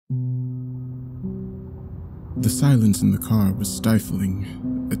The silence in the car was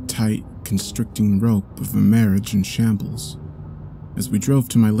stifling, a tight, constricting rope of a marriage in shambles. As we drove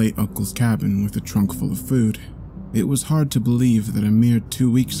to my late uncle's cabin with a trunk full of food, it was hard to believe that a mere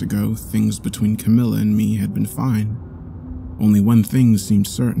 2 weeks ago things between Camilla and me had been fine. Only one thing seemed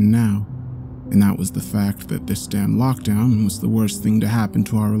certain now, and that was the fact that this damn lockdown was the worst thing to happen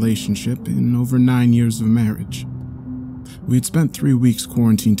to our relationship in over 9 years of marriage. We had spent 3 weeks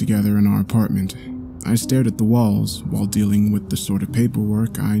quarantined together in our apartment. I stared at the walls while dealing with the sort of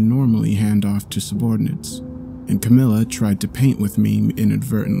paperwork I normally hand off to subordinates, and Camilla tried to paint with me,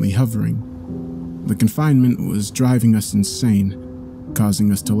 inadvertently hovering. The confinement was driving us insane,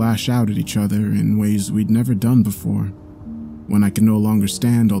 causing us to lash out at each other in ways we'd never done before. When I could no longer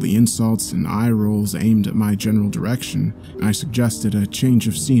stand all the insults and eye rolls aimed at my general direction, I suggested a change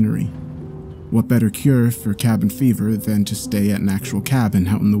of scenery. What better cure for cabin fever than to stay at an actual cabin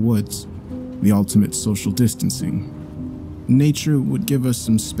out in the woods? The ultimate social distancing. Nature would give us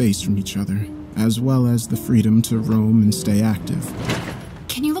some space from each other, as well as the freedom to roam and stay active.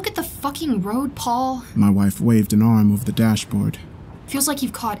 Can you look at the fucking road, Paul? My wife waved an arm over the dashboard. Feels like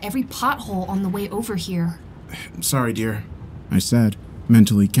you've caught every pothole on the way over here. Sorry, dear, I said,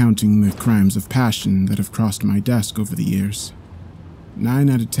 mentally counting the crimes of passion that have crossed my desk over the years. 9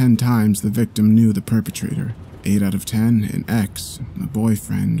 out of 10 times the victim knew the perpetrator. 8 out of 10, an ex, a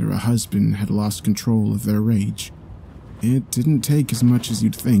boyfriend, or a husband had lost control of their rage. It didn't take as much as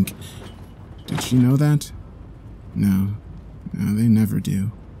you'd think. Did she know that? No, they never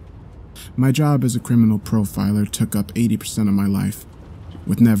do. My job as a criminal profiler took up 80% of my life,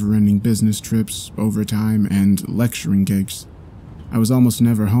 with never-ending business trips, overtime, and lecturing gigs. I was almost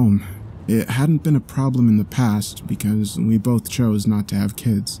never home. It hadn't been a problem in the past because we both chose not to have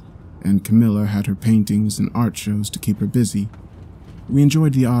kids, and Camilla had her paintings and art shows to keep her busy. We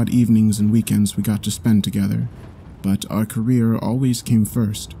enjoyed the odd evenings and weekends we got to spend together, but our career always came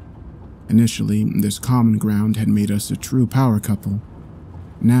first. Initially, this common ground had made us a true power couple.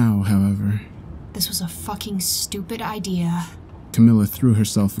 Now, however... This was a fucking stupid idea. Camilla threw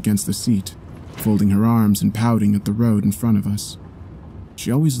herself against the seat, folding her arms and pouting at the road in front of us.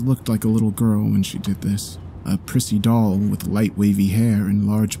 She always looked like a little girl when she did this. A prissy doll with light wavy hair and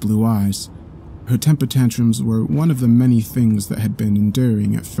large blue eyes. Her temper tantrums were one of the many things that had been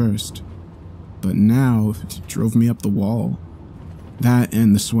endearing at first. But now, it drove me up the wall. That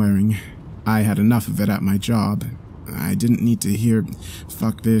and the swearing. I had enough of it at my job. I didn't need to hear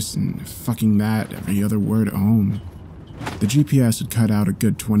fuck this and fucking that every other word at home. The GPS had cut out a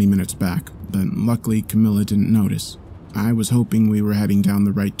good 20 minutes back, but luckily Camilla didn't notice. I was hoping we were heading down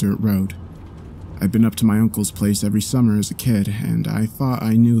the right dirt road. I'd been up to my uncle's place every summer as a kid, and I thought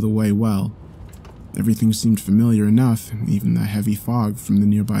I knew the way well. Everything seemed familiar enough, even the heavy fog from the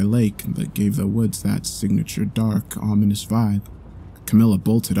nearby lake that gave the woods that signature dark, ominous vibe. Camilla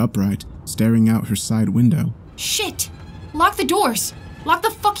bolted upright, staring out her side window. Shit! Lock the doors! Lock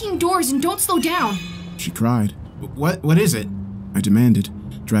the fucking doors and don't slow down! She cried. What is it? I demanded,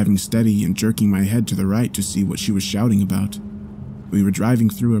 driving steady and jerking my head to the right to see what she was shouting about. We were driving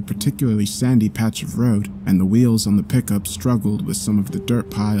through a particularly sandy patch of road, and the wheels on the pickup struggled with some of the dirt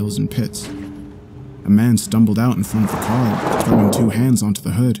piles and pits. A man stumbled out in front of the car, throwing 2 hands onto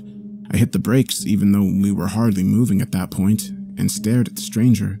the hood. I hit the brakes, even though we were hardly moving at that point, and stared at the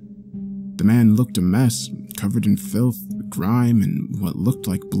stranger. The man looked a mess, covered in filth, grime, and what looked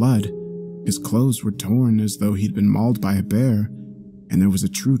like blood. His clothes were torn as though he'd been mauled by a bear, and there was a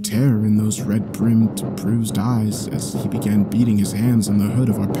true terror in those red-brimmed, bruised eyes as he began beating his hands on the hood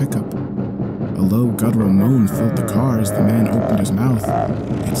of our pickup. A low, guttural moan filled the car as the man opened his mouth.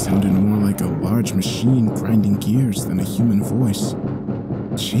 It sounded more like a large machine grinding gears than a human voice.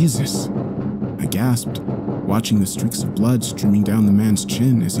 Jesus! I gasped, watching the streaks of blood streaming down the man's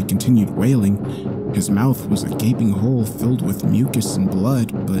chin as he continued wailing. His mouth was a gaping hole filled with mucus and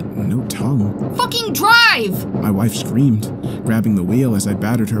blood, but no tongue. Fucking drive! My wife screamed, grabbing the wheel as I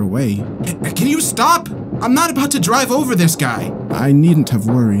battered her away. Can you stop? I'm not about to drive over this guy! I needn't have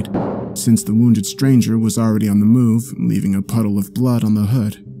worried, since the wounded stranger was already on the move, leaving a puddle of blood on the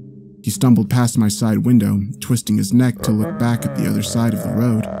hood. He stumbled past my side window, twisting his neck to look back at the other side of the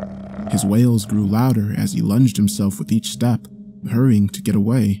road. His wails grew louder as he lunged himself with each step, hurrying to get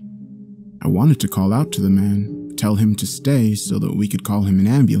away. I wanted to call out to the man, tell him to stay so that we could call him an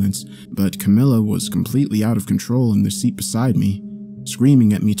ambulance, but Camilla was completely out of control in the seat beside me,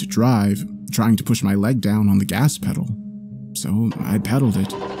 screaming at me to drive, trying to push my leg down on the gas pedal. So I pedaled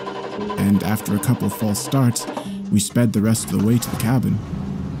it, and after a couple false starts, we sped the rest of the way to the cabin.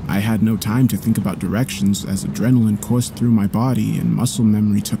 I had no time to think about directions as adrenaline coursed through my body and muscle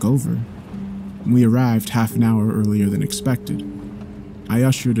memory took over. We arrived half an hour earlier than expected. I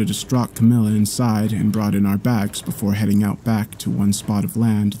ushered a distraught Camilla inside and brought in our bags before heading out back to one spot of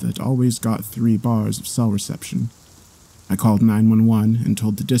land that always got 3 bars of cell reception. I called 911 and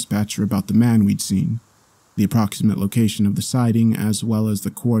told the dispatcher about the man we'd seen, the approximate location of the sighting, as well as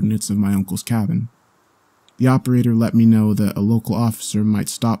the coordinates of my uncle's cabin. The operator let me know that a local officer might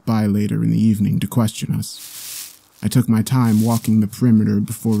stop by later in the evening to question us. I took my time walking the perimeter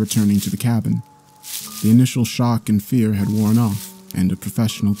before returning to the cabin. The initial shock and fear had worn off, and a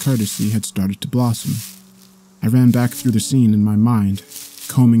professional courtesy had started to blossom. I ran back through the scene in my mind,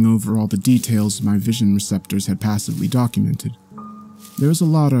 combing over all the details my vision receptors had passively documented. There's a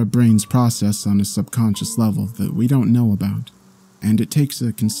lot our brains process on a subconscious level that we don't know about, and it takes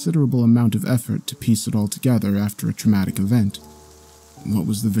a considerable amount of effort to piece it all together after a traumatic event. What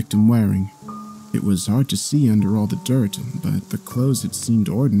was the victim wearing? It was hard to see under all the dirt, but the clothes had seemed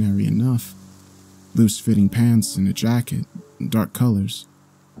ordinary enough. Loose-fitting pants and a jacket, dark colors.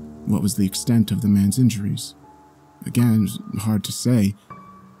 What was the extent of the man's injuries? Again, hard to say.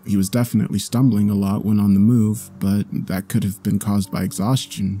 He was definitely stumbling a lot when on the move, but that could have been caused by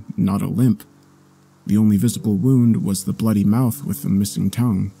exhaustion, not a limp. The only visible wound was the bloody mouth with the missing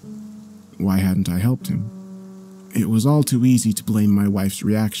tongue. Why hadn't I helped him? It was all too easy to blame my wife's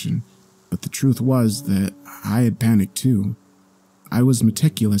reaction, but the truth was that I had panicked too. I was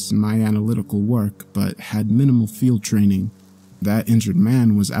meticulous in my analytical work, but had minimal field training. That injured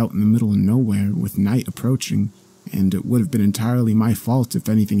man was out in the middle of nowhere with night approaching, and it would have been entirely my fault if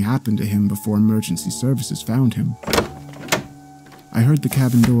anything happened to him before emergency services found him. I heard the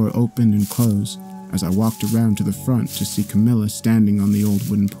cabin door open and close as I walked around to the front to see Camilla standing on the old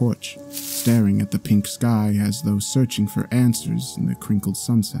wooden porch, staring at the pink sky as though searching for answers in the crinkled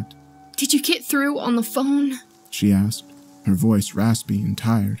sunset. Did you get through on the phone? She asked, her voice raspy and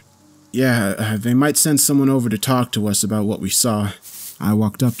tired. Yeah, they might send someone over to talk to us about what we saw. I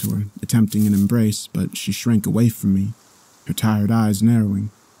walked up to her, attempting an embrace, but she shrank away from me, her tired eyes narrowing.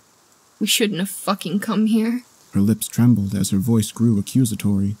 We shouldn't have fucking come here. Her lips trembled as her voice grew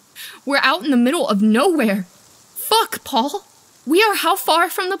accusatory. We're out in the middle of nowhere. Fuck, Paul. We are how far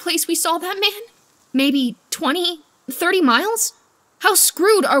from the place we saw that man? Maybe 20, 30 miles? How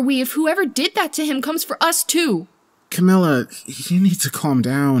screwed are we if whoever did that to him comes for us too? Camilla, you need to calm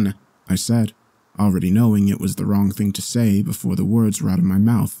down, I said, already knowing it was the wrong thing to say before the words were out of my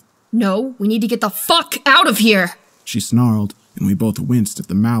mouth. No, we need to get the fuck out of here! She snarled, and we both winced at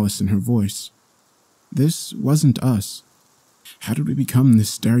the malice in her voice. This wasn't us. How did we become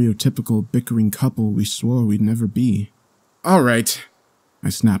this stereotypical bickering couple we swore we'd never be? All right, I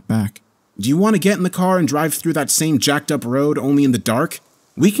snapped back. Do you want to get in the car and drive through that same jacked-up road only in the dark?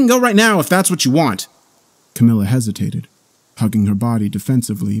 We can go right now if that's what you want. Camilla hesitated, hugging her body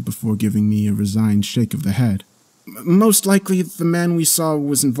defensively before giving me a resigned shake of the head. Most likely, the man we saw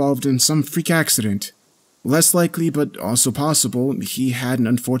was involved in some freak accident. Less likely, but also possible, he had an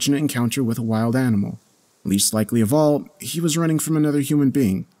unfortunate encounter with a wild animal. Least likely of all, he was running from another human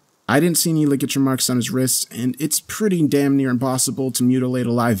being. I didn't see any ligature marks on his wrists, and it's pretty damn near impossible to mutilate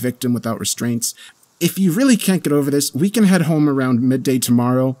a live victim without restraints. If you really can't get over this, we can head home around midday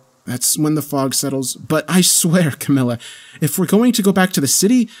tomorrow. That's when the fog settles. But I swear, Camilla, if we're going to go back to the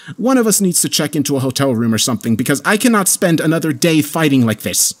city, one of us needs to check into a hotel room or something, because I cannot spend another day fighting like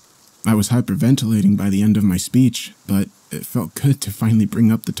this. I was hyperventilating by the end of my speech, but it felt good to finally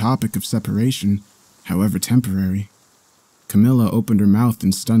bring up the topic of separation, however temporary. Camilla opened her mouth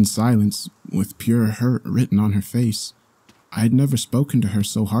in stunned silence, with pure hurt written on her face. I had never spoken to her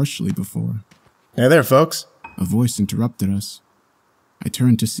so harshly before. Hey there, folks. A voice interrupted us. I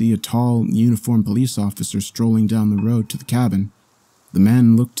turned to see a tall, uniformed police officer strolling down the road to the cabin. The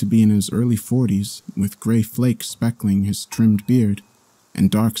man looked to be in his early 40s, with gray flakes speckling his trimmed beard,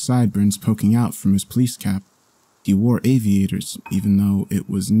 and dark sideburns poking out from his police cap. He wore aviators, even though it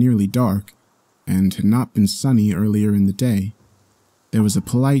was nearly dark, and had not been sunny earlier in the day. There was a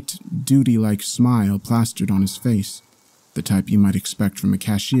polite, duty-like smile plastered on his face, the type you might expect from a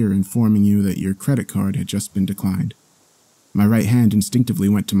cashier informing you that your credit card had just been declined. My right hand instinctively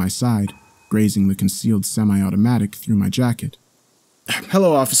went to my side, grazing the concealed semi-automatic through my jacket.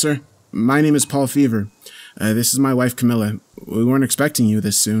 Hello, officer. My name is Paul Fever. This is my wife, Camilla. We weren't expecting you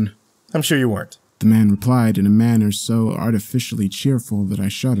this soon. I'm sure you weren't. The man replied in a manner so artificially cheerful that I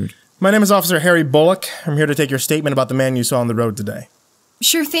shuddered. My name is Officer Harry Bullock. I'm here to take your statement about the man you saw on the road today.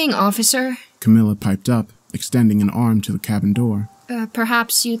 Sure thing, officer. Camilla piped up, extending an arm to the cabin door.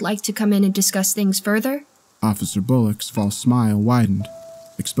 Perhaps you'd like to come in and discuss things further? Officer Bullock's false smile widened,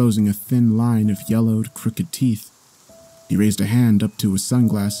 exposing a thin line of yellowed, crooked teeth. He raised a hand up to his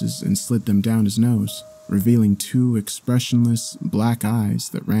sunglasses and slid them down his nose, revealing 2 expressionless, black eyes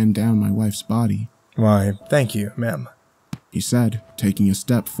that ran down my wife's body. Why, thank you, ma'am, he said, taking a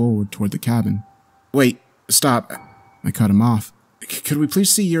step forward toward the cabin. Wait, stop. I cut him off. Could we please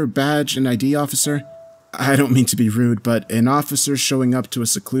see your badge and ID, officer? I don't mean to be rude, but an officer showing up to a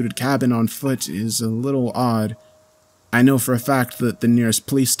secluded cabin on foot is a little odd. I know for a fact that the nearest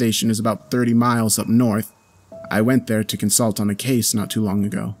police station is about 30 miles up north. I went there to consult on a case not too long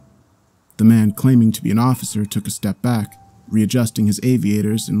ago. The man claiming to be an officer took a step back, readjusting his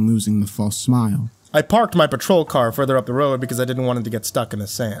aviators and losing the false smile. I parked my patrol car further up the road because I didn't want it to get stuck in the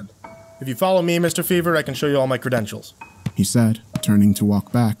sand. If you follow me, Mr. Fever, I can show you all my credentials, he said, turning to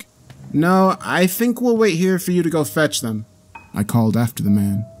walk back. No, I think we'll wait here for you to go fetch them, I called after the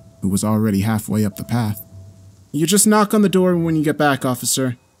man, who was already halfway up the path. You just knock on the door when you get back,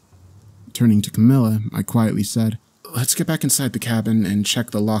 officer. Turning to Camilla, I quietly said, let's get back inside the cabin and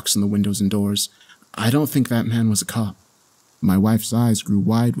check the locks on the windows and doors. I don't think that man was a cop. My wife's eyes grew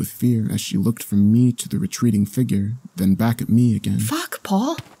wide with fear as she looked from me to the retreating figure, then back at me again. Fuck,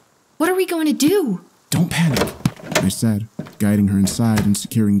 Paul. What are we going to do? Don't panic, I said, guiding her inside and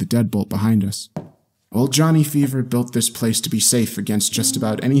securing the deadbolt behind us. Old Johnny Fever built this place to be safe against just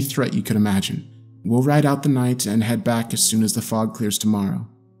about any threat you could imagine. We'll ride out the night and head back as soon as the fog clears tomorrow.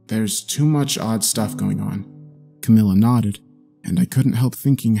 There's too much odd stuff going on. Camilla nodded, and I couldn't help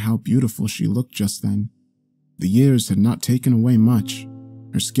thinking how beautiful she looked just then. The years had not taken away much.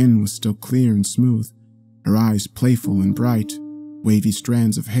 Her skin was still clear and smooth, her eyes playful and bright. Wavy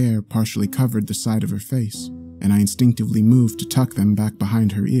strands of hair partially covered the side of her face, and I instinctively moved to tuck them back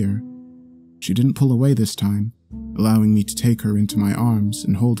behind her ear. She didn't pull away this time, allowing me to take her into my arms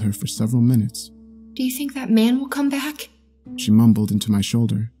and hold her for several minutes. Do you think that man will come back? She mumbled into my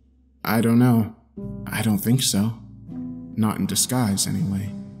shoulder. I don't know. I don't think so. Not in disguise,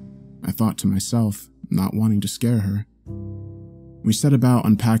 anyway. I thought to myself, not wanting to scare her. We set about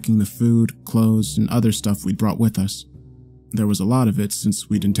unpacking the food, clothes, and other stuff we'd brought with us. There was a lot of it since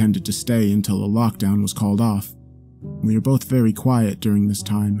we'd intended to stay until the lockdown was called off. We were both very quiet during this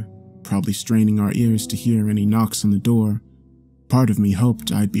time, probably straining our ears to hear any knocks on the door. Part of me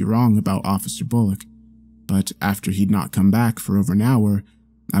hoped I'd be wrong about Officer Bullock, but after he'd not come back for over an hour,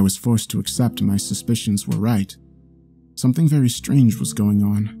 I was forced to accept my suspicions were right. Something very strange was going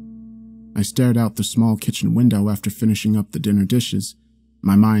on. I stared out the small kitchen window after finishing up the dinner dishes,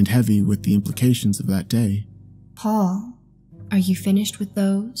 my mind heavy with the implications of that day. Paul, are you finished with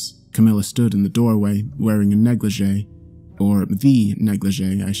those? Camilla stood in the doorway, wearing a negligee, or the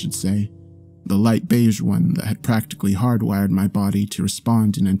negligee, I should say, the light beige one that had practically hardwired my body to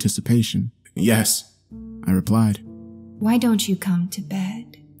respond in anticipation. Yes, I replied. Why don't you come to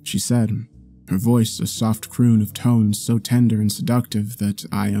bed? She said, her voice a soft croon of tones so tender and seductive that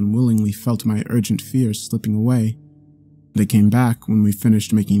I unwillingly felt my urgent fears slipping away. They came back when we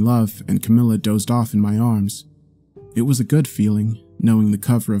finished making love and Camilla dozed off in my arms. It was a good feeling, knowing the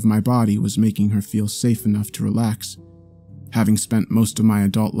cover of my body was making her feel safe enough to relax. Having spent most of my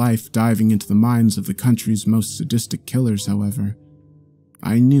adult life diving into the minds of the country's most sadistic killers, however,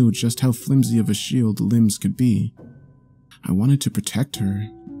 I knew just how flimsy of a shield limbs could be. I wanted to protect her,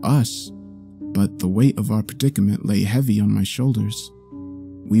 us, but the weight of our predicament lay heavy on my shoulders.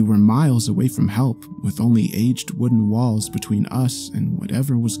 We were miles away from help, with only aged wooden walls between us and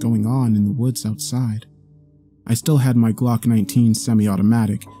whatever was going on in the woods outside. I still had my Glock 19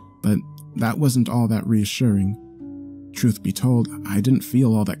 semi-automatic, but that wasn't all that reassuring. Truth be told, I didn't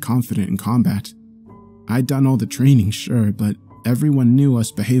feel all that confident in combat. I'd done all the training, sure, but everyone knew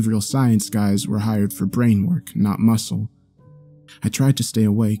us behavioral science guys were hired for brain work, not muscle. I tried to stay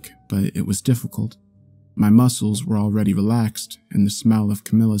awake, but it was difficult. My muscles were already relaxed, and the smell of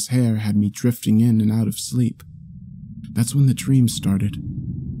Camilla's hair had me drifting in and out of sleep. That's when the dream started.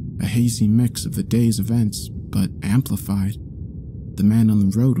 A hazy mix of the day's events, but amplified. The man on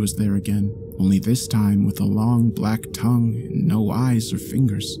the road was there again, only this time with a long black tongue and no eyes or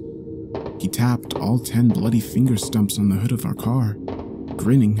fingers. He tapped all 10 bloody finger stumps on the hood of our car,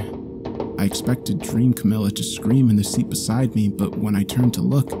 grinning. I expected Dream Camilla to scream in the seat beside me, but when I turned to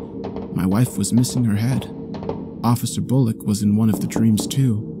look, my wife was missing her head. Officer Bullock was in one of the dreams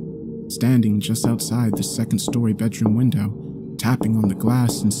too, standing just outside the second-story bedroom window, tapping on the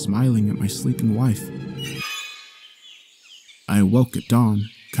glass and smiling at my sleeping wife. I awoke at dawn,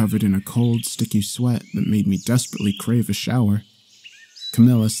 covered in a cold, sticky sweat that made me desperately crave a shower.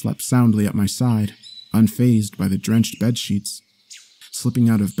 Camilla slept soundly at my side, unfazed by the drenched bedsheets. Slipping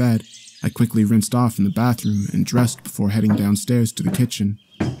out of bed, I quickly rinsed off in the bathroom and dressed before heading downstairs to the kitchen.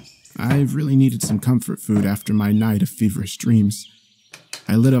 I really needed some comfort food after my night of feverish dreams.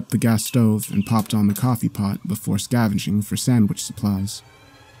 I lit up the gas stove and popped on the coffee pot before scavenging for sandwich supplies.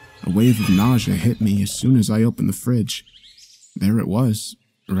 A wave of nausea hit me as soon as I opened the fridge. There it was,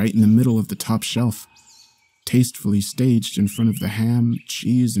 right in the middle of the top shelf, tastefully staged in front of the ham,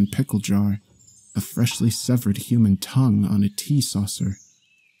 cheese, and pickle jar, a freshly severed human tongue on a tea saucer.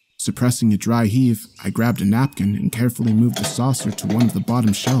 Suppressing a dry heave, I grabbed a napkin and carefully moved the saucer to one of the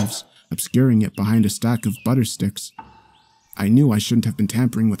bottom shelves, obscuring it behind a stack of butter sticks. I knew I shouldn't have been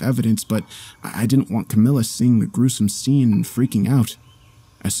tampering with evidence, but I didn't want Camilla seeing the gruesome scene and freaking out.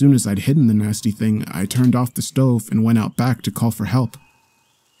 As soon as I'd hidden the nasty thing, I turned off the stove and went out back to call for help.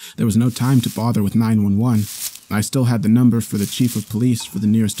 There was no time to bother with 911. I still had the number for the chief of police for the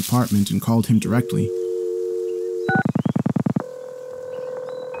nearest department and called him directly.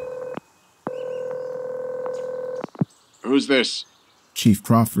 Who's this? Chief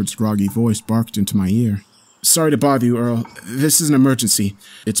Crawford's groggy voice barked into my ear. Sorry to bother you, Earl. This is an emergency.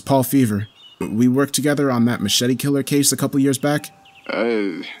 It's Paul Fever. We worked together on that machete killer case a couple years back.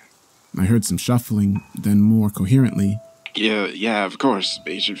 I heard some shuffling, then more coherently. Yeah, of course,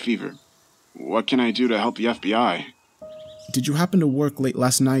 Agent Fever. What can I do to help the FBI? Did you happen to work late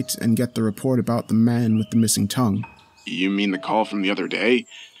last night and get the report about the man with the missing tongue? You mean the call from the other day?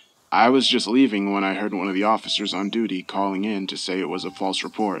 I was just leaving when I heard one of the officers on duty calling in to say it was a false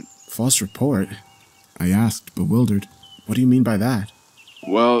report. False report? I asked, bewildered. What do you mean by that?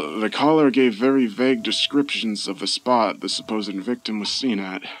 Well, the caller gave very vague descriptions of the spot the supposed victim was seen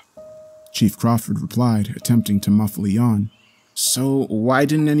at. Chief Crawford replied, attempting to muffle a yawn. So, why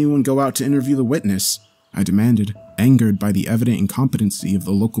didn't anyone go out to interview the witness? I demanded, angered by the evident incompetency of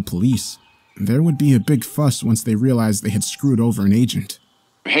the local police. There would be a big fuss once they realized they had screwed over an agent.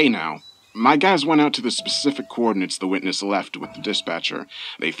 Hey now, my guys went out to the specific coordinates the witness left with the dispatcher.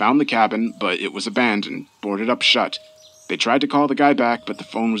 They found the cabin, but it was abandoned, boarded up shut. They tried to call the guy back, but the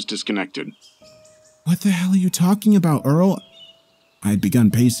phone was disconnected. What the hell are you talking about, Earl? I had begun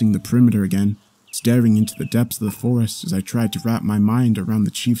pacing the perimeter again, staring into the depths of the forest as I tried to wrap my mind around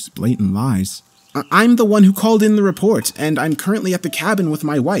the chief's blatant lies. I'm the one who called in the report, and I'm currently at the cabin with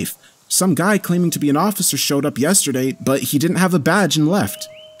my wife. Some guy claiming to be an officer showed up yesterday, but he didn't have a badge and left.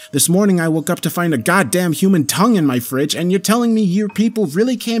 This morning I woke up to find a goddamn human tongue in my fridge, and you're telling me your people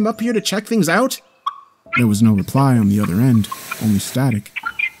really came up here to check things out? There was no reply on the other end, only static.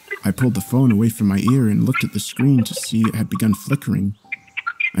 I pulled the phone away from my ear and looked at the screen to see it had begun flickering.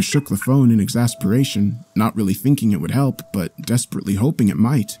 I shook the phone in exasperation, not really thinking it would help, but desperately hoping it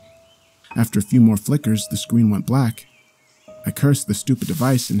might. After a few more flickers, the screen went black. I cursed the stupid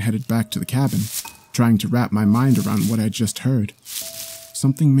device and headed back to the cabin, trying to wrap my mind around what I'd just heard.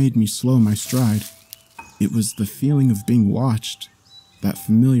 Something made me slow my stride. It was the feeling of being watched, that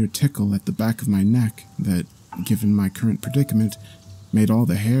familiar tickle at the back of my neck that, given my current predicament, made all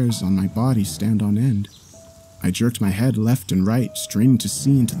the hairs on my body stand on end. I jerked my head left and right, straining to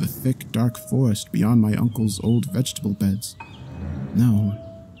see into the thick, dark forest beyond my uncle's old vegetable beds. No,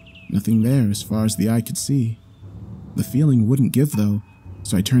 nothing there as far as the eye could see. The feeling wouldn't give, though,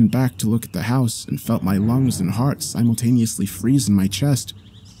 so I turned back to look at the house and felt my lungs and heart simultaneously freeze in my chest.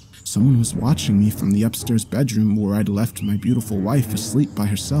 Someone was watching me from the upstairs bedroom where I'd left my beautiful wife asleep by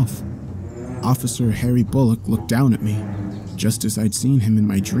herself. Officer Harry Bullock looked down at me, just as I'd seen him in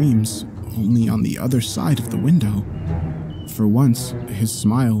my dreams, only on the other side of the window. For once, his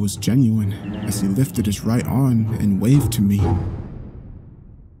smile was genuine as he lifted his right arm and waved to me.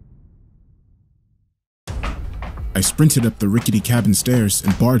 I sprinted up the rickety cabin stairs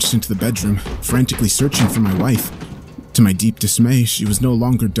and barged into the bedroom, frantically searching for my wife. To my deep dismay, she was no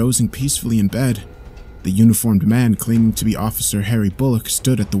longer dozing peacefully in bed. The uniformed man claiming to be Officer Harry Bullock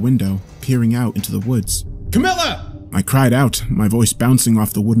stood at the window, peering out into the woods. "Camilla!" I cried out, my voice bouncing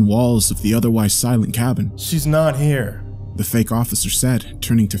off the wooden walls of the otherwise silent cabin. "She's not here," the fake officer said,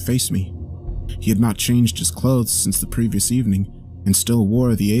 turning to face me. He had not changed his clothes since the previous evening, and still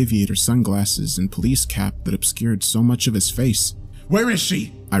wore the aviator sunglasses and police cap that obscured so much of his face. "Where is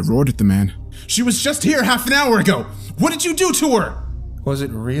she?" I roared at the man. "She was just here half an hour ago! What did you do to her?" Was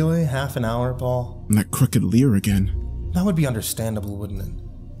it really half an hour, Paul? And that crooked leer again. That would be understandable, wouldn't it?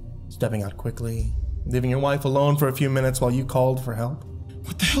 Stepping out quickly, leaving your wife alone for a few minutes while you called for help?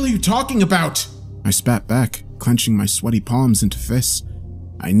 "What the hell are you talking about?" I spat back, clenching my sweaty palms into fists.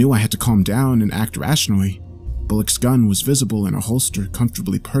 I knew I had to calm down and act rationally. Bullock's gun was visible in a holster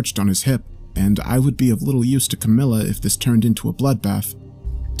comfortably perched on his hip, and I would be of little use to Camilla if this turned into a bloodbath.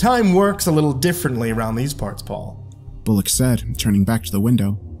 Time works a little differently around these parts, Paul, Bullock said, turning back to the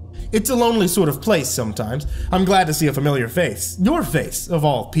window. It's a lonely sort of place sometimes. I'm glad to see a familiar face. Your face, of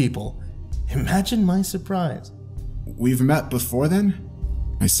all people. Imagine my surprise. We've met before then?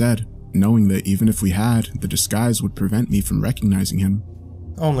 I said, knowing that even if we had, the disguise would prevent me from recognizing him.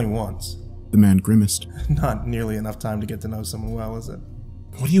 Only once. The man grimaced. Not nearly enough time to get to know someone well, is it?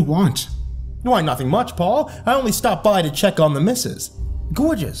 What do you want? Why, nothing much, Paul. I only stopped by to check on the missus.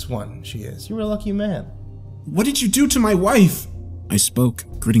 Gorgeous one she is. You're a lucky man. What did you do to my wife? I spoke,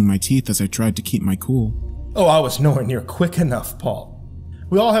 gritting my teeth as I tried to keep my cool. Oh, I was nowhere near quick enough, Paul.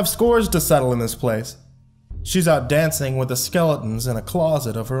 We all have scores to settle in this place. She's out dancing with the skeletons in a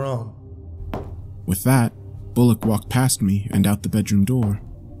closet of her own. With that, Bullock walked past me and out the bedroom door.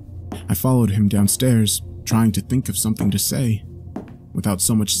 I followed him downstairs, trying to think of something to say. Without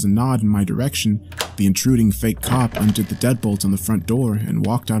so much as a nod in my direction, the intruding fake cop undid the deadbolt on the front door and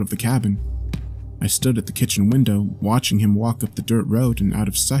walked out of the cabin. I stood at the kitchen window, watching him walk up the dirt road and out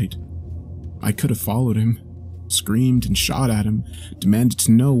of sight. I could have followed him, screamed and shot at him, demanded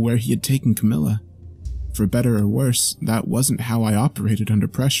to know where he had taken Camilla. For better or worse, that wasn't how I operated under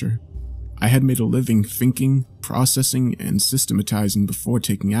pressure. I had made a living thinking, processing, and systematizing before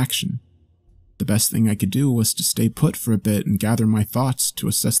taking action. The best thing I could do was to stay put for a bit and gather my thoughts to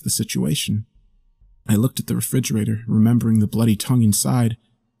assess the situation. I looked at the refrigerator, remembering the bloody tongue inside,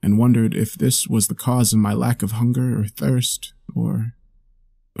 and wondered if this was the cause of my lack of hunger or thirst, or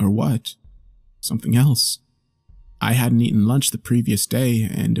what? Something else. I hadn't eaten lunch the previous day,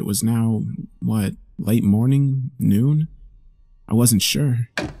 and it was now, late morning? Noon? I wasn't sure.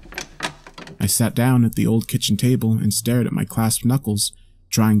 I sat down at the old kitchen table and stared at my clasped knuckles,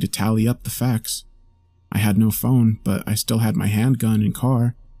 trying to tally up the facts. I had no phone, but I still had my handgun and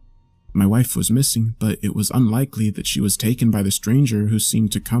car. My wife was missing, but it was unlikely that she was taken by the stranger who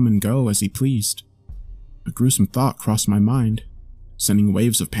seemed to come and go as he pleased. A gruesome thought crossed my mind, sending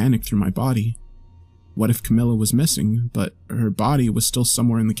waves of panic through my body. What if Camilla was missing, but her body was still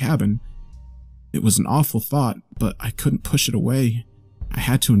somewhere in the cabin? It was an awful thought, but I couldn't push it away. I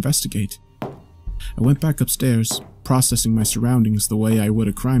had to investigate. I went back upstairs, processing my surroundings the way I would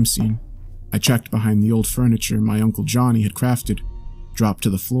a crime scene. I checked behind the old furniture my Uncle Johnny had crafted, dropped to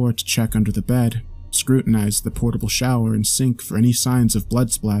the floor to check under the bed, scrutinized the portable shower and sink for any signs of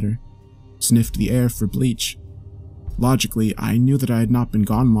blood splatter, sniffed the air for bleach. Logically, I knew that I had not been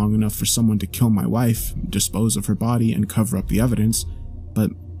gone long enough for someone to kill my wife, dispose of her body, and cover up the evidence,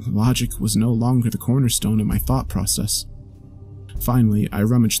 but logic was no longer the cornerstone of my thought process. Finally, I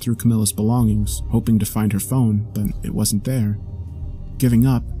rummaged through Camilla's belongings, hoping to find her phone, but it wasn't there. Giving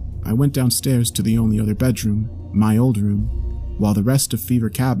up, I went downstairs to the only other bedroom, my old room. While the rest of Fever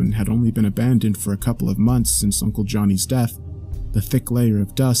Cabin had only been abandoned for a couple of months since Uncle Johnny's death, the thick layer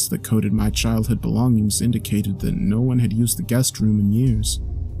of dust that coated my childhood belongings indicated that no one had used the guest room in years.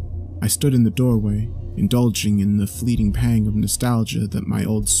 I stood in the doorway, indulging in the fleeting pang of nostalgia that my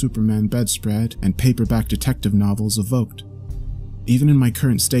old Superman bedspread and paperback detective novels evoked. Even in my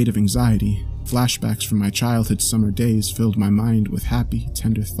current state of anxiety, flashbacks from my childhood summer days filled my mind with happy,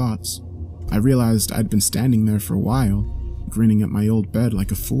 tender thoughts. I realized I'd been standing there for a while, grinning at my old bed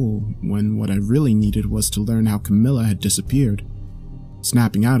like a fool, when what I really needed was to learn how Camilla had disappeared.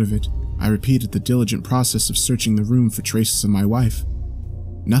 Snapping out of it, I repeated the diligent process of searching the room for traces of my wife.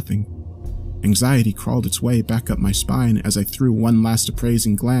 Nothing. Anxiety crawled its way back up my spine as I threw one last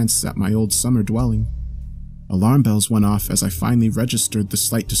appraising glance at my old summer dwelling. Alarm bells went off as I finally registered the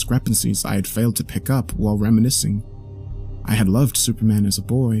slight discrepancies I had failed to pick up while reminiscing. I had loved Superman as a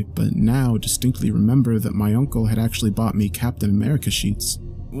boy, but now distinctly remember that my uncle had actually bought me Captain America sheets.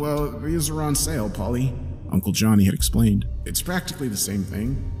 Well, these are on sale, Polly. Uncle Johnny had explained. It's practically the same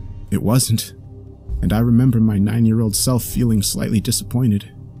thing. It wasn't, and I remember my 9-year-old self feeling slightly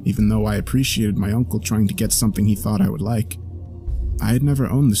disappointed, even though I appreciated my uncle trying to get something he thought I would like. I had never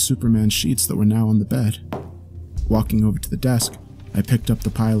owned the Superman sheets that were now on the bed. Walking over to the desk, I picked up the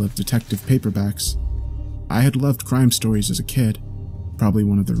pile of detective paperbacks. I had loved crime stories as a kid, probably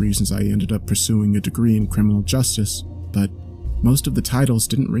one of the reasons I ended up pursuing a degree in criminal justice, but most of the titles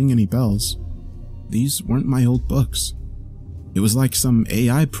didn't ring any bells. These weren't my old books. It was like some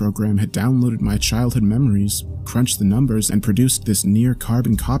AI program had downloaded my childhood memories, crunched the numbers, and produced this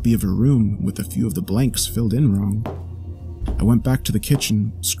near-carbon copy of a room with a few of the blanks filled in wrong. I went back to the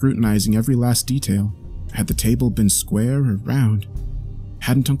kitchen, scrutinizing every last detail. Had the table been square or round?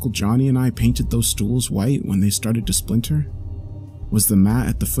 Hadn't Uncle Johnny and I painted those stools white when they started to splinter? Was the mat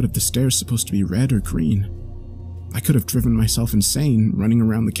at the foot of the stairs supposed to be red or green? I could have driven myself insane, running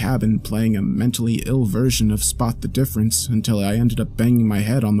around the cabin playing a mentally ill version of Spot the Difference until I ended up banging my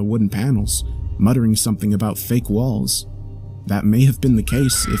head on the wooden panels, muttering something about fake walls. That may have been the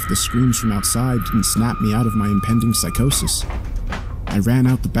case if the screams from outside didn't snap me out of my impending psychosis. I ran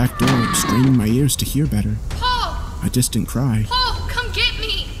out the back door, straining my ears to hear better. Paul! A distant cry. Paul, come get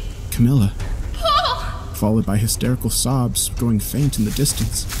me! Camilla. Paul! Followed by hysterical sobs, growing faint in the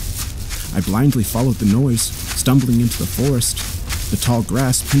distance. I blindly followed the noise, stumbling into the forest, the tall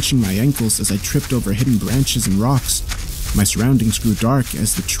grass pinching my ankles as I tripped over hidden branches and rocks. My surroundings grew dark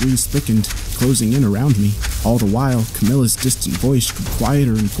as the trees thickened, closing in around me. All the while, Camilla's distant voice grew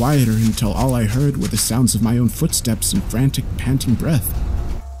quieter and quieter until all I heard were the sounds of my own footsteps and frantic, panting breath.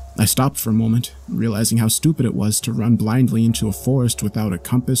 I stopped for a moment, realizing how stupid it was to run blindly into a forest without a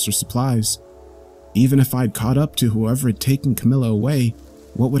compass or supplies. Even if I'd caught up to whoever had taken Camilla away,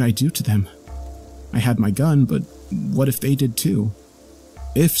 what would I do to them? I had my gun, but what if they did too?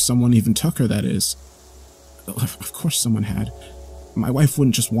 If someone even took her, that is. Of course someone had. My wife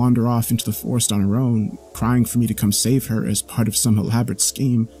wouldn't just wander off into the forest on her own, crying for me to come save her as part of some elaborate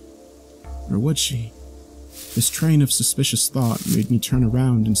scheme. Or would she? This train of suspicious thought made me turn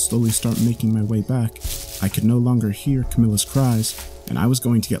around and slowly start making my way back. I could no longer hear Camilla's cries, and I was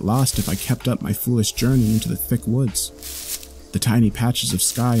going to get lost if I kept up my foolish journey into the thick woods. The tiny patches of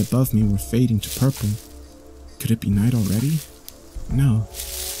sky above me were fading to purple. Could it be night already? No.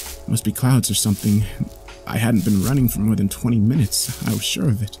 It must be clouds or something. I hadn't been running for more than 20 minutes, I was sure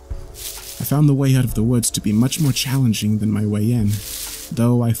of it. I found the way out of the woods to be much more challenging than my way in.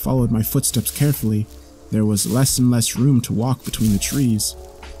 Though I followed my footsteps carefully, there was less and less room to walk between the trees.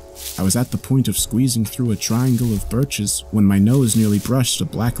 I was at the point of squeezing through a triangle of birches when my nose nearly brushed a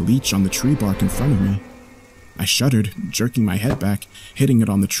black leech on the tree bark in front of me. I shuddered, jerking my head back, hitting it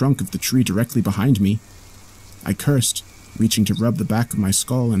on the trunk of the tree directly behind me. I cursed, reaching to rub the back of my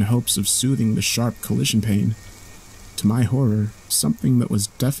skull in hopes of soothing the sharp collision pain. To my horror, something that was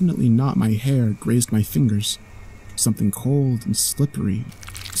definitely not my hair grazed my fingers. Something cold and slippery,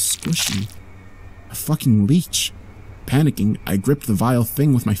 squishy. A fucking leech. Panicking, I gripped the vile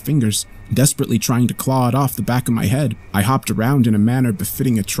thing with my fingers, desperately trying to claw it off the back of my head. I hopped around in a manner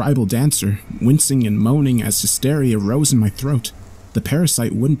befitting a tribal dancer, wincing and moaning as hysteria rose in my throat. The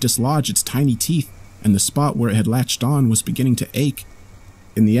parasite wouldn't dislodge its tiny teeth, and the spot where it had latched on was beginning to ache.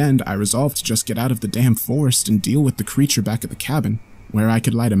 In the end, I resolved to just get out of the damn forest and deal with the creature back at the cabin, where I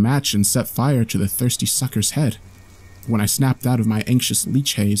could light a match and set fire to the thirsty sucker's head. When I snapped out of my anxious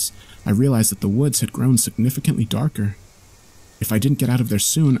leech haze, I realized that the woods had grown significantly darker. If I didn't get out of there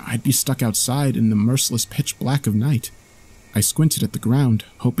soon, I'd be stuck outside in the merciless pitch black of night. I squinted at the ground,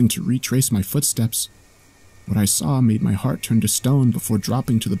 hoping to retrace my footsteps. What I saw made my heart turn to stone before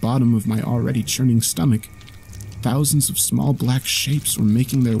dropping to the bottom of my already churning stomach. Thousands of small black shapes were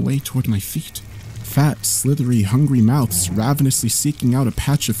making their way toward my feet. Fat, slithery, hungry mouths ravenously seeking out a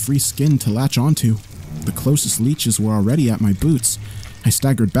patch of free skin to latch onto. The closest leeches were already at my boots. I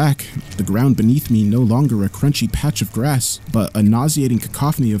staggered back, the ground beneath me no longer a crunchy patch of grass, but a nauseating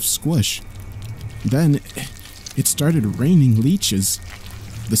cacophony of squish. Then, it started raining leeches.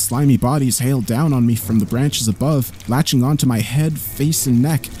 The slimy bodies hailed down on me from the branches above, latching onto my head, face, and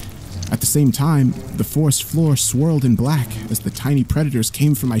neck. At the same time, the forest floor swirled in black as the tiny predators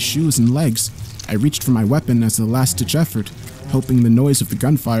came for my shoes and legs. I reached for my weapon as a last-ditch effort, hoping the noise of the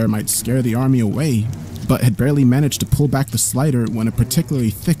gunfire might scare the army away, but had barely managed to pull back the slider when a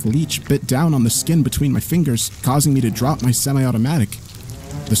particularly thick leech bit down on the skin between my fingers, causing me to drop my semi-automatic.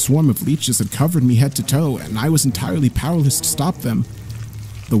 The swarm of leeches had covered me head to toe, and I was entirely powerless to stop them.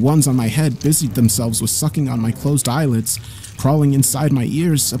 The ones on my head busied themselves with sucking on my closed eyelids, crawling inside my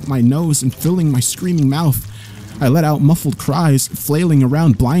ears, up my nose, and filling my screaming mouth. I let out muffled cries, flailing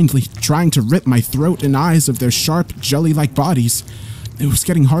around blindly, trying to rip my throat and eyes of their sharp, jelly-like bodies. It was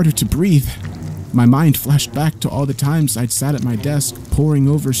getting harder to breathe. My mind flashed back to all the times I'd sat at my desk, poring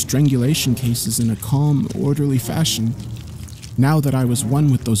over strangulation cases in a calm, orderly fashion. Now that I was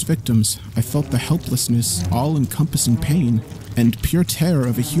one with those victims, I felt the helplessness, all-encompassing pain, and pure terror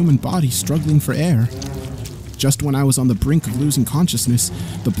of a human body struggling for air. Just when I was on the brink of losing consciousness,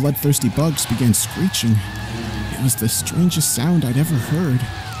 the bloodthirsty bugs began screeching. It was the strangest sound I'd ever heard,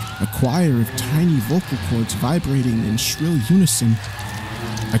 a choir of tiny vocal cords vibrating in shrill unison.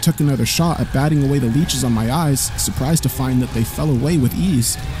 I took another shot at batting away the leeches on my eyes, surprised to find that they fell away with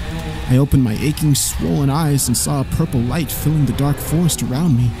ease. I opened my aching, swollen eyes and saw a purple light filling the dark forest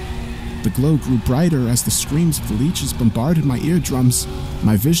around me. The glow grew brighter as the screams of the leeches bombarded my eardrums.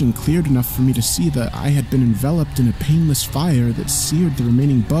 My vision cleared enough for me to see that I had been enveloped in a painless fire that seared the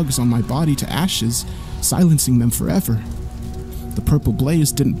remaining bugs on my body to ashes, silencing them forever. The purple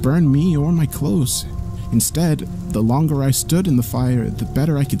blaze didn't burn me or my clothes. Instead, the longer I stood in the fire, the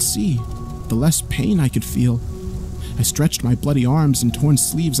better I could see, the less pain I could feel. I stretched my bloody arms and torn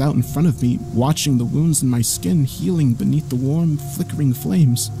sleeves out in front of me, watching the wounds in my skin healing beneath the warm, flickering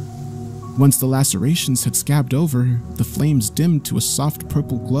flames. Once the lacerations had scabbed over, the flames dimmed to a soft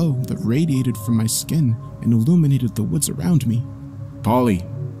purple glow that radiated from my skin and illuminated the woods around me. Polly,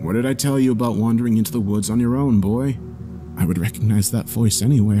 what did I tell you about wandering into the woods on your own, boy? I would recognize that voice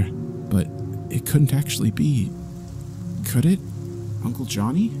anywhere, but it couldn't actually be. Could it? Uncle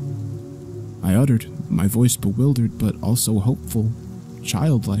Johnny? I uttered, my voice bewildered but also hopeful,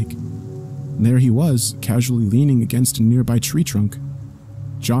 childlike. There he was, casually leaning against a nearby tree trunk.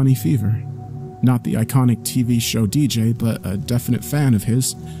 Johnny Fever. Not the iconic TV show DJ, but a definite fan of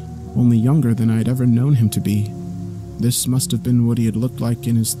his, only younger than I'd ever known him to be. This must have been what he had looked like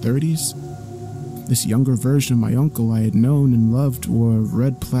in his 30s. This younger version of my uncle I had known and loved wore a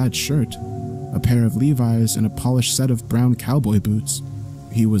red plaid shirt, a pair of Levi's, and a polished set of brown cowboy boots.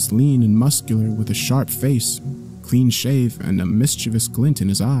 He was lean and muscular with a sharp face, clean shave, and a mischievous glint in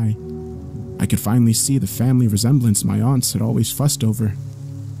his eye. I could finally see the family resemblance my aunts had always fussed over.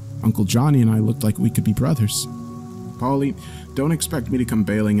 Uncle Johnny and I looked like we could be brothers. Polly, don't expect me to come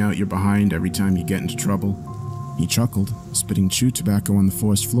bailing out your behind every time you get into trouble. He chuckled, spitting chew tobacco on the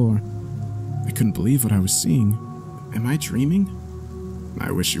forest floor. I couldn't believe what I was seeing. Am I dreaming?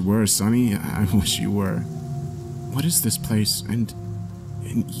 I wish you were, Sonny. I wish you were. What is this place? And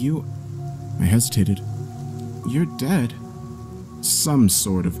you... I hesitated. You're dead. Some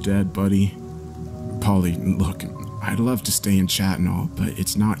sort of dead, buddy. Polly, look, I'd love to stay and chat and all, but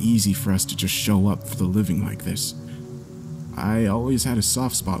it's not easy for us to just show up for the living like this. I always had a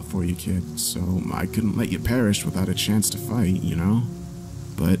soft spot for you, kid, so I couldn't let you perish without a chance to fight, you know?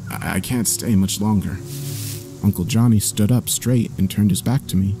 But I can't stay much longer. Uncle Johnny stood up straight and turned his back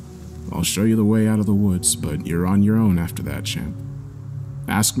to me. I'll show you the way out of the woods, but you're on your own after that, champ.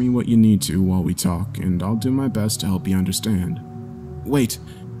 Ask me what you need to while we talk, and I'll do my best to help you understand. Wait,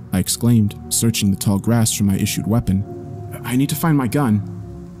 I exclaimed, searching the tall grass for my issued weapon. I need to find my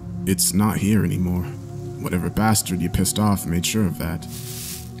gun. It's not here anymore. Whatever bastard you pissed off made sure of that.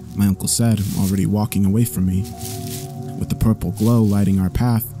 My uncle said, already walking away from me. With the purple glow lighting our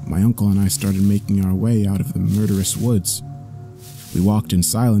path, my uncle and I started making our way out of the murderous woods. We walked in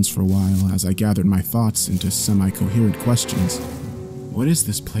silence for a while as I gathered my thoughts into semi-coherent questions. What is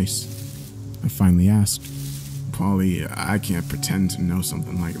this place? I finally asked. Polly, I can't pretend to know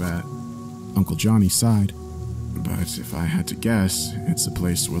something like that. Uncle Johnny sighed. But if I had to guess, it's a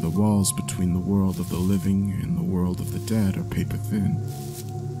place where the walls between the world of the living and the world of the dead are paper thin.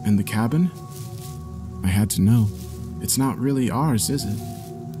 And the cabin? I had to know. It's not really ours, is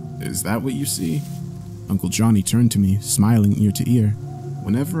it? Is that what you see? Uncle Johnny turned to me, smiling ear to ear.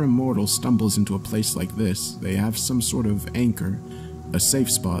 Whenever a mortal stumbles into a place like this, they have some sort of anchor, a safe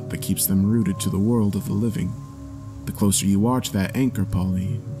spot that keeps them rooted to the world of the living. The closer you are to that anchor,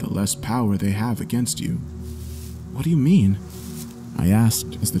 Polly, the less power they have against you. What do you mean? I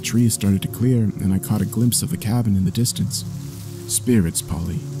asked as the trees started to clear and I caught a glimpse of the cabin in the distance. Spirits,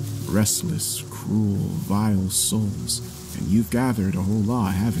 Polly. Restless, cruel, vile souls. And you've gathered a whole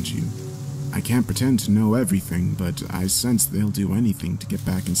lot, haven't you? I can't pretend to know everything, but I sense they'll do anything to get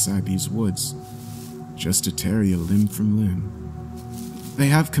back inside these woods. Just to tear you limb from limb. They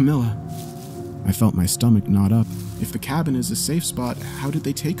have Camilla. I felt my stomach knot up. If the cabin is a safe spot, how did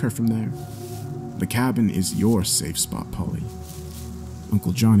they take her from there? The cabin is your safe spot, Polly.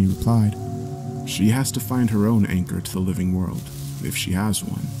 Uncle Johnny replied. She has to find her own anchor to the living world, if she has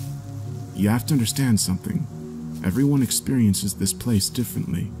one. You have to understand something. Everyone experiences this place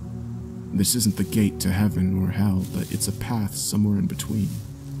differently. This isn't the gate to heaven or hell, but it's a path somewhere in between.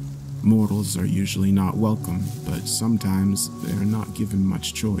 Mortals are usually not welcome, but sometimes they are not given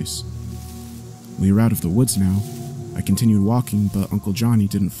much choice. We were out of the woods now. I continued walking, but Uncle Johnny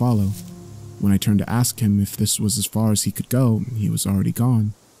didn't follow. When I turned to ask him if this was as far as he could go, he was already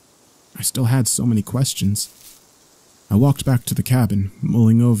gone. I still had so many questions. I walked back to the cabin,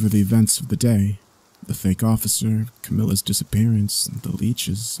 mulling over the events of the day. The fake officer, Camilla's disappearance, the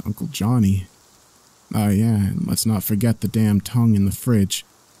leeches, Uncle Johnny. Oh yeah, and let's not forget the damn tongue in the fridge.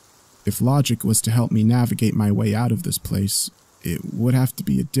 If logic was to help me navigate my way out of this place, it would have to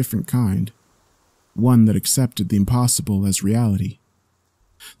be a different kind. One that accepted the impossible as reality.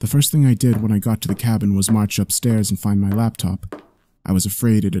 The first thing I did when I got to the cabin was march upstairs and find my laptop. I was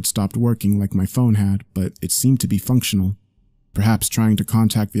afraid it had stopped working like my phone had, but it seemed to be functional. Perhaps trying to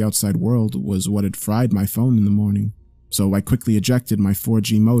contact the outside world was what had fried my phone in the morning, so I quickly ejected my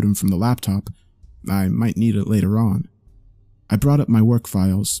 4G modem from the laptop. I might need it later on. I brought up my work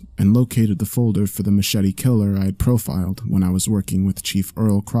files and located the folder for the machete killer I had profiled when I was working with Chief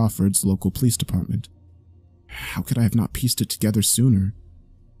Earl Crawford's local police department. How could I have not pieced it together sooner?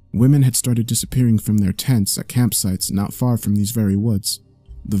 Women had started disappearing from their tents at campsites not far from these very woods.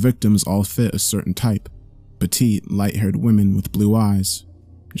 The victims all fit a certain type. Petite, light-haired women with blue eyes.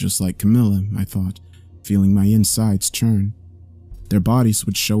 Just like Camilla, I thought, feeling my insides churn. Their bodies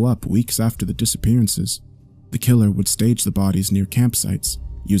would show up weeks after the disappearances. The killer would stage the bodies near campsites,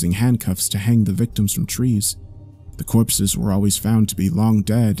 using handcuffs to hang the victims from trees. The corpses were always found to be long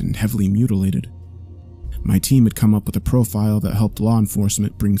dead and heavily mutilated. My team had come up with a profile that helped law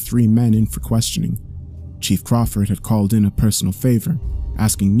enforcement bring 3 men in for questioning. Chief Crawford had called in a personal favor,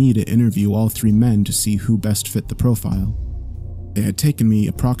 asking me to interview all 3 men to see who best fit the profile. It had taken me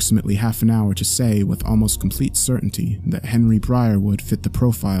approximately half an hour to say with almost complete certainty that Henry Briarwood fit the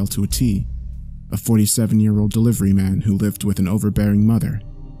profile to a T, a 47-year-old delivery man who lived with an overbearing mother,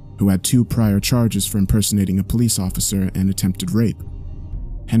 who had 2 prior charges for impersonating a police officer and attempted rape.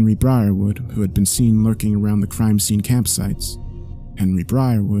 Henry Briarwood, who had been seen lurking around the crime scene campsites. Henry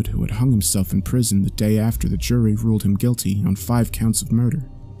Briarwood, who had hung himself in prison the day after the jury ruled him guilty on 5 counts of murder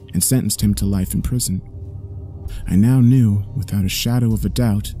and sentenced him to life in prison. I now knew, without a shadow of a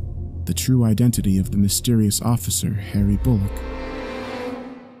doubt, the true identity of the mysterious officer, Harry Bullock.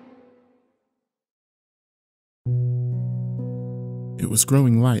 It was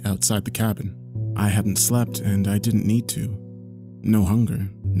growing light outside the cabin. I hadn't slept, and I didn't need to. No hunger,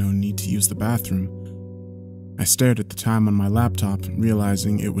 no need to use the bathroom. I stared at the time on my laptop,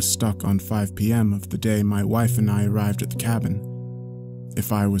 realizing it was stuck on 5 p.m. of the day my wife and I arrived at the cabin.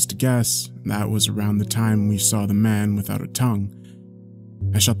 If I was to guess, that was around the time we saw the man without a tongue.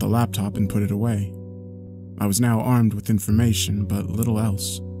 I shut the laptop and put it away. I was now armed with information, but little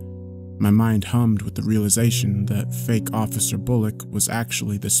else. My mind hummed with the realization that fake Officer Bullock was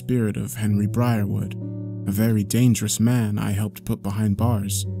actually the spirit of Henry Briarwood, a very dangerous man I helped put behind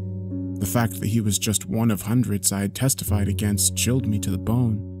bars. The fact that he was just one of hundreds I had testified against chilled me to the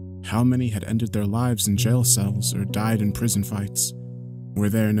bone. How many had ended their lives in jail cells or died in prison fights? Were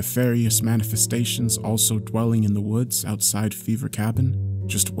there nefarious manifestations also dwelling in the woods outside Fever Cabin,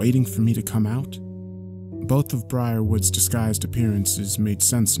 just waiting for me to come out? Both of Briarwood's disguised appearances made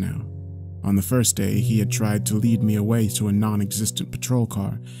sense now. On the first day, he had tried to lead me away to a non-existent patrol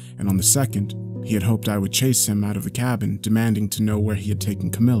car, and on the second, he had hoped I would chase him out of the cabin, demanding to know where he had taken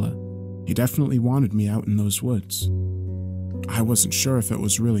Camilla. He definitely wanted me out in those woods. I wasn't sure if it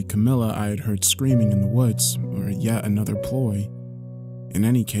was really Camilla I had heard screaming in the woods, or yet another ploy. In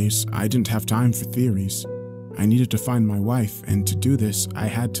any case, I didn't have time for theories. I needed to find my wife, and to do this, I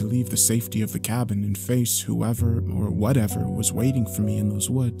had to leave the safety of the cabin and face whoever or whatever was waiting for me in those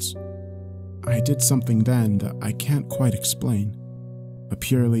woods. I did something then that I can't quite explain. A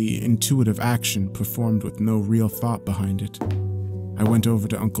purely intuitive action performed with no real thought behind it. I went over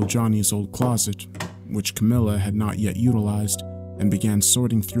to Uncle Johnny's old closet, which Camilla had not yet utilized, and began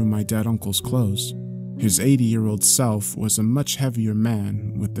sorting through my dead uncle's clothes. His 80-year-old self was a much heavier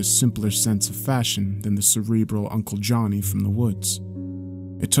man with a simpler sense of fashion than the cerebral Uncle Johnny from the woods.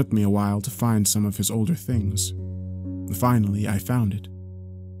 It took me a while to find some of his older things. Finally, I found it.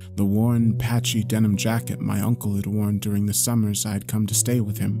 The worn, patchy denim jacket my uncle had worn during the summers I had come to stay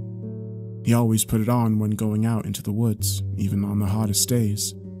with him. He always put it on when going out into the woods, even on the hottest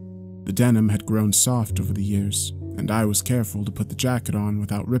days. The denim had grown soft over the years, and I was careful to put the jacket on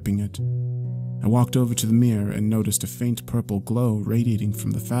without ripping it. I walked over to the mirror and noticed a faint purple glow radiating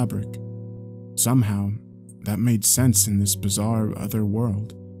from the fabric. Somehow, that made sense in this bizarre other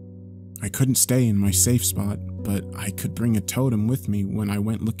world. I couldn't stay in my safe spot, but I could bring a totem with me when I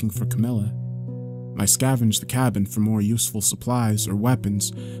went looking for Camilla. I scavenged the cabin for more useful supplies or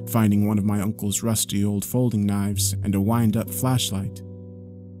weapons, finding one of my uncle's rusty old folding knives and a wind-up flashlight.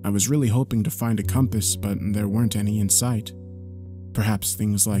 I was really hoping to find a compass, but there weren't any in sight. Perhaps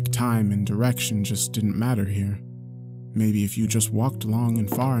things like time and direction just didn't matter here. Maybe if you just walked long and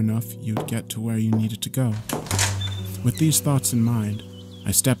far enough, you'd get to where you needed to go. With these thoughts in mind,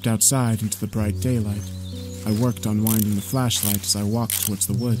 I stepped outside into the bright daylight. I worked on winding the flashlight as I walked towards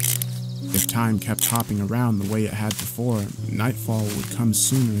the woods. If time kept hopping around the way it had before, nightfall would come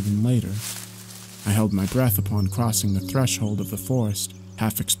sooner than later. I held my breath upon crossing the threshold of the forest,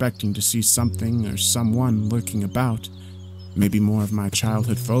 half expecting to see something or someone lurking about. Maybe more of my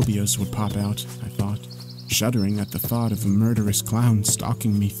childhood phobias would pop out, I thought, shuddering at the thought of a murderous clown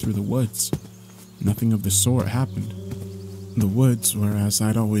stalking me through the woods. Nothing of the sort happened. The woods were as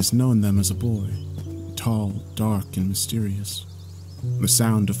I'd always known them as a boy, tall, dark, and mysterious. The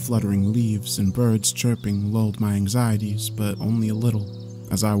sound of fluttering leaves and birds chirping lulled my anxieties, but only a little.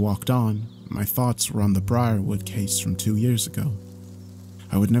 As I walked on, my thoughts were on the Briarwood case from 2 years ago.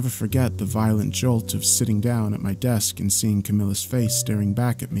 I would never forget the violent jolt of sitting down at my desk and seeing Camilla's face staring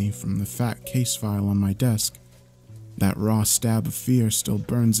back at me from the fat case file on my desk. That raw stab of fear still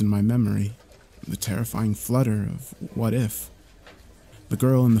burns in my memory, the terrifying flutter of what if. The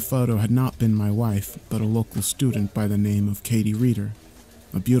girl in the photo had not been my wife, but a local student by the name of Katie Reeder,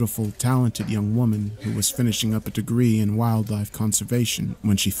 a beautiful, talented young woman who was finishing up a degree in wildlife conservation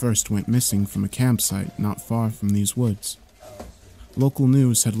when she first went missing from a campsite not far from these woods. Local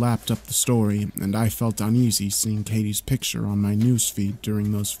news had lapped up the story, and I felt uneasy seeing Katie's picture on my newsfeed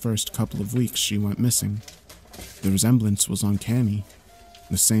during those first couple of weeks she went missing. The resemblance was uncanny.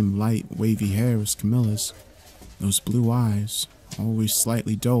 The same light, wavy hair as Camilla's. Those blue eyes, always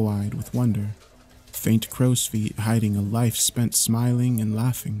slightly doe-eyed with wonder. Faint crow's feet hiding a life spent smiling and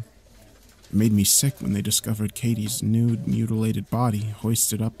laughing. It made me sick when they discovered Katie's nude, mutilated body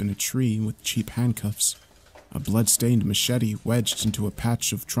hoisted up in a tree with cheap handcuffs. A blood-stained machete wedged into a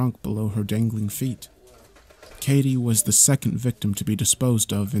patch of trunk below her dangling feet. Katie was the second victim to be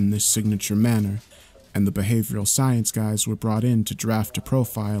disposed of in this signature manner, and the behavioral science guys were brought in to draft a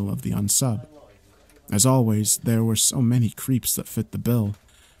profile of the unsub. As always, there were so many creeps that fit the bill.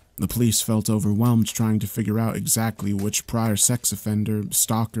 The police felt overwhelmed trying to figure out exactly which prior sex offender,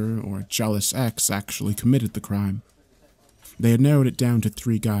 stalker, or jealous ex actually committed the crime. They had narrowed it down to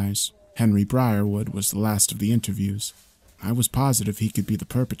 3 guys. Henry Briarwood was the last of the interviews. I was positive he could be the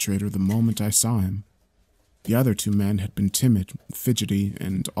perpetrator the moment I saw him. The other 2 men had been timid, fidgety,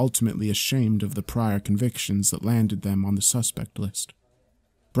 and ultimately ashamed of the prior convictions that landed them on the suspect list.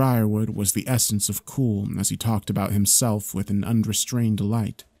 Briarwood was the essence of cool as he talked about himself with an unrestrained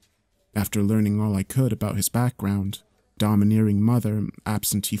delight. After learning all I could about his background, domineering mother,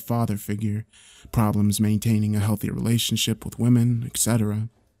 absentee father figure, problems maintaining a healthy relationship with women, etc.,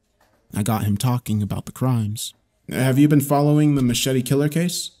 I got him talking about the crimes. "Have you been following the machete killer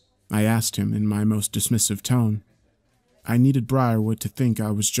case?" I asked him in my most dismissive tone. I needed Briarwood to think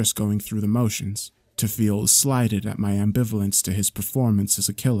I was just going through the motions, to feel slighted at my ambivalence to his performance as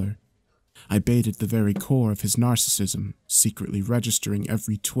a killer. I baited the very core of his narcissism, secretly registering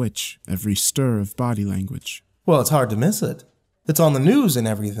every twitch, every stir of body language. Well, it's hard to miss it. It's on the news and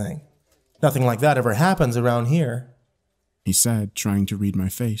everything. Nothing like that ever happens around here, he said, trying to read my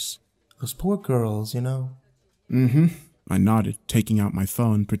face. Those poor girls, you know. Mm-hmm. I nodded, taking out my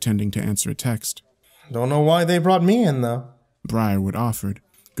phone, pretending to answer a text. Don't know why they brought me in, though, Briarwood offered,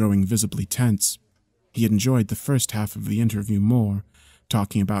 growing visibly tense. He had enjoyed the first half of the interview more.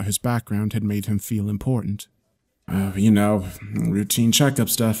 Talking about his background had made him feel important. Routine checkup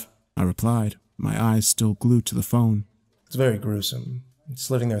stuff, I replied, my eyes still glued to the phone. It's very gruesome.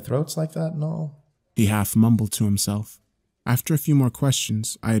 Slitting their throats like that and all. He half mumbled to himself. After a few more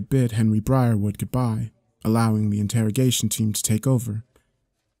questions, I had bid Henry Briarwood goodbye, allowing the interrogation team to take over.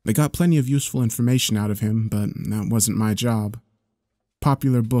 They got plenty of useful information out of him, but that wasn't my job.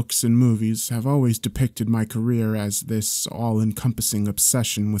 Popular books and movies have always depicted my career as this all-encompassing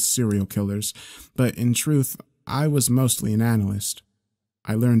obsession with serial killers, but in truth, I was mostly an analyst.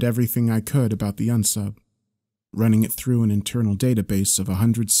 I learned everything I could about the unsub, running it through an internal database of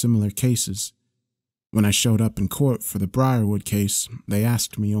 100 similar cases. When I showed up in court for the Briarwood case, they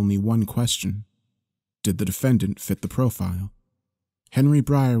asked me only one question. Did the defendant fit the profile? Henry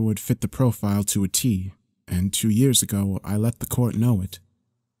Briarwood fit the profile to a T, and 2 years ago I let the court know it.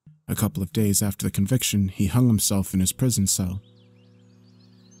 A couple of days after the conviction, he hung himself in his prison cell.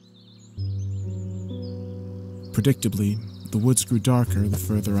 Predictably, the woods grew darker the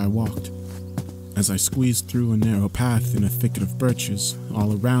further I walked. As I squeezed through a narrow path in a thicket of birches,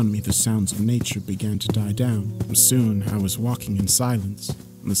 all around me the sounds of nature began to die down. Soon I was walking in silence,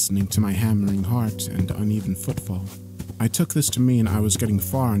 listening to my hammering heart and uneven footfall. I took this to mean I was getting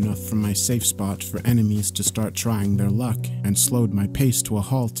far enough from my safe spot for enemies to start trying their luck, and slowed my pace to a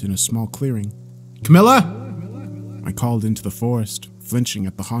halt in a small clearing. "Camilla!" I called into the forest, flinching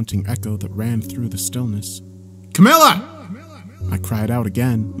at the haunting echo that ran through the stillness. "Camilla!" I cried out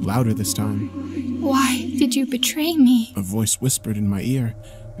again, louder this time. Why did you betray me? A voice whispered in my ear,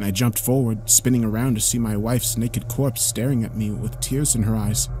 and I jumped forward, spinning around to see my wife's naked corpse staring at me with tears in her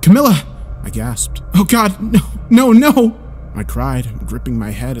eyes. "Camilla!" I gasped. "Oh God, no! I cried, gripping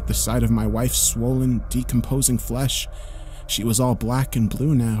my head at the sight of my wife's swollen, decomposing flesh. She was all black and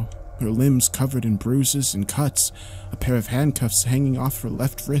blue now, her limbs covered in bruises and cuts, a pair of handcuffs hanging off her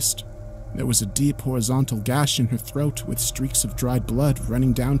left wrist. There was a deep horizontal gash in her throat with streaks of dried blood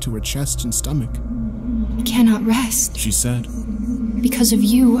running down to her chest and stomach. I cannot rest, she said. Because of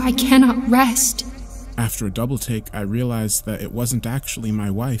you, I cannot rest. After a double take, I realized that it wasn't actually my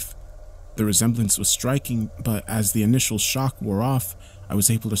wife. The resemblance was striking, but as the initial shock wore off, I was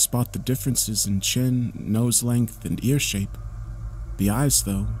able to spot the differences in chin, nose length, and ear shape. The eyes,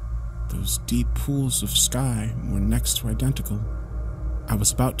 though, those deep pools of sky, were next to identical. I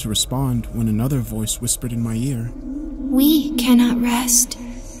was about to respond when another voice whispered in my ear. We cannot rest.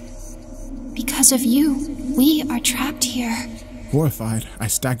 Because of you, we are trapped here. Horrified, I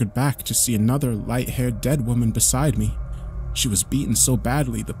staggered back to see another light-haired dead woman beside me. She was beaten so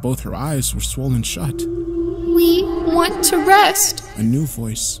badly that both her eyes were swollen shut. We want to rest. A new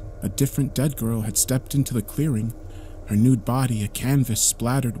voice, a different dead girl, had stepped into the clearing, her nude body a canvas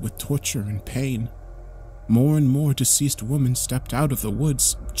splattered with torture and pain. More and more deceased women stepped out of the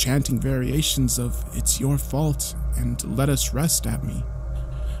woods, chanting variations of "It's your fault" and "Let us rest" at me.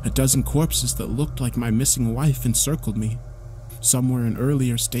 A dozen corpses that looked like my missing wife encircled me. Some were in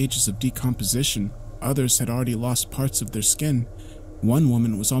earlier stages of decomposition, others had already lost parts of their skin. One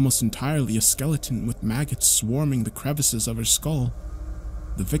woman was almost entirely a skeleton with maggots swarming the crevices of her skull.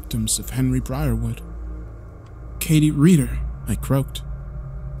 The victims of Henry Briarwood. "Katie Reader," I croaked,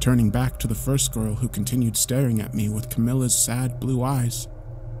 turning back to the first girl who continued staring at me with Camilla's sad blue eyes.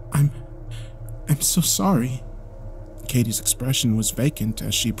 I'm so sorry." Katie's expression was vacant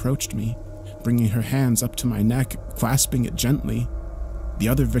as she approached me, bringing her hands up to my neck, clasping it gently. The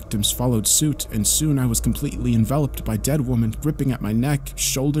other victims followed suit, and soon I was completely enveloped by dead women gripping at my neck,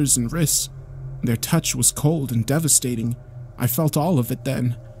 shoulders, and wrists. Their touch was cold and devastating. I felt all of it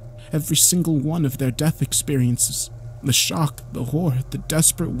then. Every single one of their death experiences. The shock, the horror, the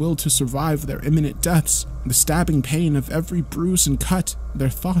desperate will to survive their imminent deaths, the stabbing pain of every bruise and cut. Their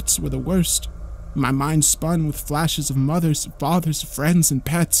thoughts were the worst. My mind spun with flashes of mothers, fathers, friends, and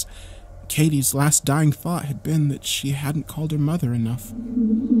pets. Katie's last dying thought had been that she hadn't called her mother enough.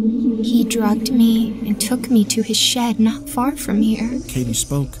 He drugged me and took me to his shed not far from here. Katie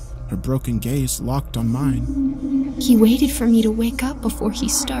spoke, her broken gaze locked on mine. He waited for me to wake up before he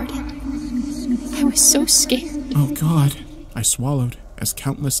started. I was so scared. "Oh God," I swallowed as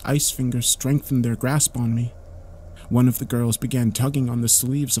countless ice fingers strengthened their grasp on me. One of the girls began tugging on the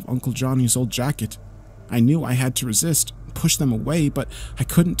sleeves of Uncle Johnny's old jacket. I knew I had to resist, push them away, but I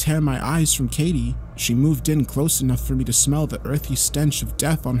couldn't tear my eyes from Katie. She moved in close enough for me to smell the earthy stench of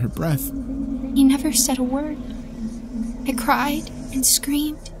death on her breath. He never said a word. I cried and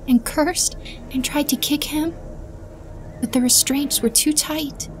screamed and cursed and tried to kick him, but the restraints were too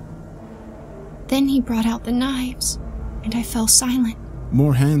tight. Then he brought out the knives, and I fell silent.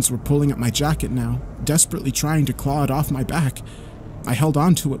 More hands were pulling at my jacket now, desperately trying to claw it off my back. I held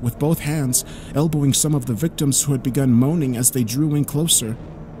onto it with both hands, elbowing some of the victims who had begun moaning as they drew in closer.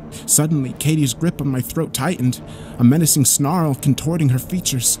 Suddenly, Katie's grip on my throat tightened, a menacing snarl contorting her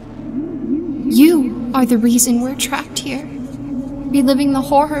features. You are the reason we're trapped here, reliving the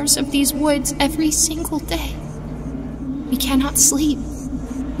horrors of these woods every single day. We cannot sleep.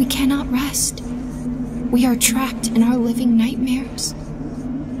 We cannot rest. We are trapped in our living nightmares.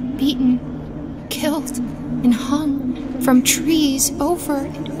 Beaten, killed, and hung from trees over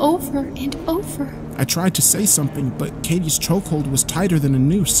and over and over. I tried to say something, but Katie's chokehold was tighter than a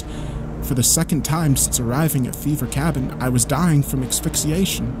noose. For the second time since arriving at Fever Cabin, I was dying from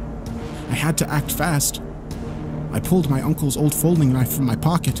asphyxiation. I had to act fast. I pulled my uncle's old folding knife from my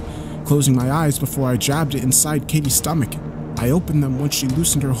pocket, closing my eyes before I jabbed it inside Katie's stomach. I opened them when she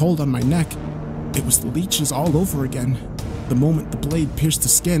loosened her hold on my neck. It was the leeches all over again. The moment the blade pierced the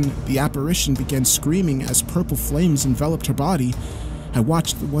skin, the apparition began screaming as purple flames enveloped her body. I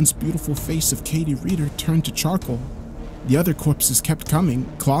watched the once beautiful face of Katie Reader turn to charcoal. The other corpses kept coming,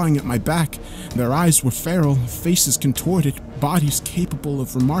 clawing at my back. Their eyes were feral, faces contorted, bodies capable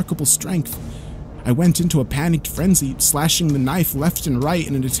of remarkable strength. I went into a panicked frenzy, slashing the knife left and right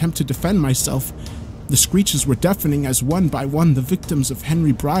in an attempt to defend myself. The screeches were deafening as one by one the victims of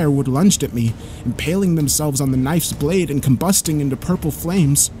Henry Briarwood lunged at me, impaling themselves on the knife's blade and combusting into purple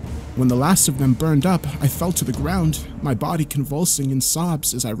flames. When the last of them burned up, I fell to the ground, my body convulsing in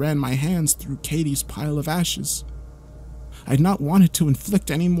sobs as I ran my hands through Katie's pile of ashes. I'd not wanted to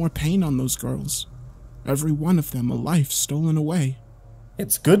inflict any more pain on those girls. Every one of them a life stolen away.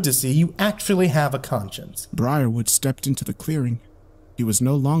 It's good to see you actually have a conscience. Briarwood stepped into the clearing. He was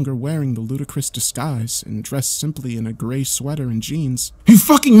no longer wearing the ludicrous disguise and dressed simply in a gray sweater and jeans. "You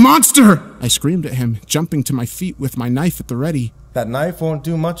fucking monster!" I screamed at him, jumping to my feet with my knife at the ready. That knife won't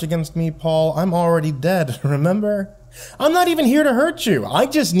do much against me, Paul. I'm already dead, remember? I'm not even here to hurt you. I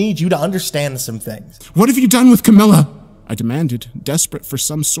just need you to understand some things. "What have you done with Camilla?" I demanded, desperate for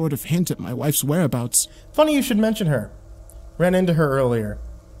some sort of hint at my wife's whereabouts. Funny you should mention her. Ran into her earlier.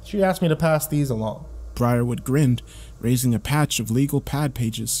 She asked me to pass these along. Briarwood grinned, raising a patch of legal pad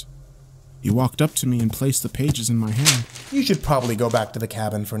pages. He walked up to me and placed the pages in my hand. You should probably go back to the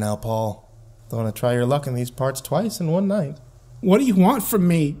cabin for now, Paul. Don't want to try your luck in these parts twice in one night. What do you want from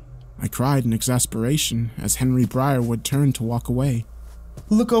me? I cried in exasperation as Henry Briarwood turned to walk away.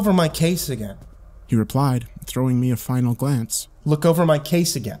 Look over my case again. He replied, throwing me a final glance. Look over my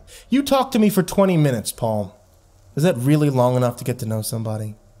case again. You talked to me for 20 minutes, Paul. Is that really long enough to get to know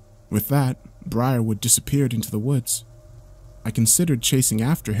somebody? With that, Briarwood disappeared into the woods. I considered chasing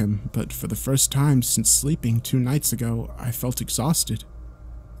after him, but for the first time since sleeping 2 nights ago, I felt exhausted.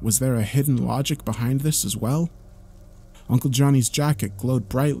 Was there a hidden logic behind this as well? Uncle Johnny's jacket glowed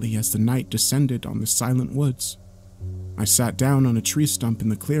brightly as the night descended on the silent woods. I sat down on a tree stump in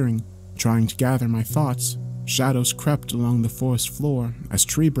the clearing, trying to gather my thoughts. Shadows crept along the forest floor as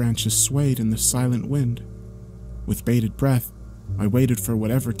tree branches swayed in the silent wind. With bated breath, I waited for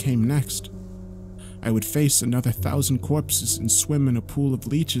whatever came next. I would face another 1,000 corpses and swim in a pool of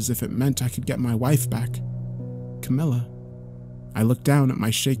leeches if it meant I could get my wife back. Camilla. I looked down at my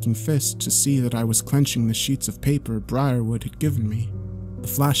shaking fist to see that I was clenching the sheets of paper Briarwood had given me. The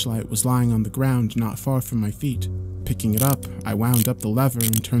flashlight was lying on the ground not far from my feet. Picking it up, I wound up the lever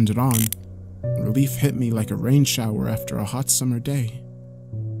and turned it on. Relief hit me like a rain shower after a hot summer day.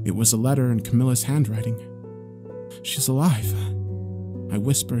 It was a letter in Camilla's handwriting. She's alive. I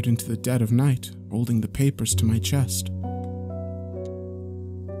whispered into the dead of night, holding the papers to my chest.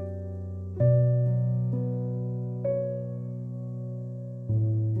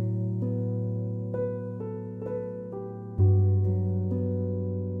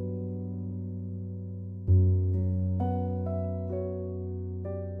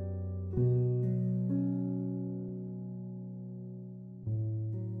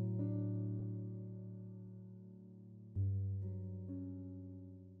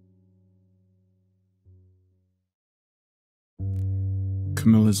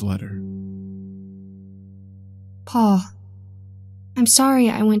 Camilla's letter. Paul, I'm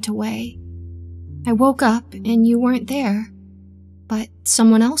sorry I went away. I woke up and you weren't there, but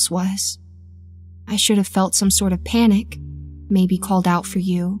someone else was. I should have felt some sort of panic, maybe called out for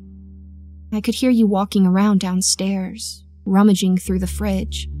you. I could hear you walking around downstairs, rummaging through the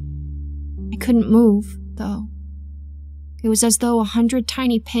fridge. I couldn't move, though. It was as though 100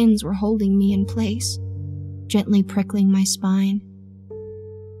 tiny pins were holding me in place, gently prickling my spine.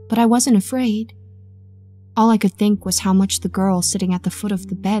 But I wasn't afraid. All I could think was how much the girl sitting at the foot of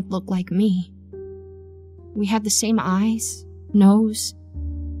the bed looked like me. We had the same eyes, nose.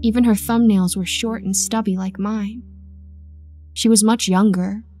 Even her thumbnails were short and stubby like mine. She was much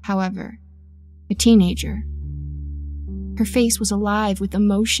younger, however, a teenager. Her face was alive with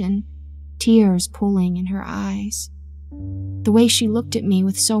emotion, tears pooling in her eyes. The way she looked at me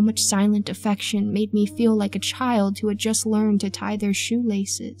with so much silent affection made me feel like a child who had just learned to tie their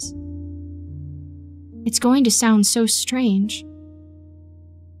shoelaces. It's going to sound so strange,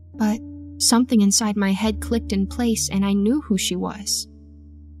 but something inside my head clicked in place and I knew who she was.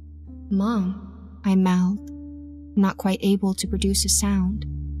 Mom, I mouthed, not quite able to produce a sound.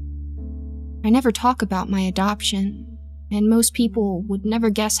 I never talk about my adoption, and most people would never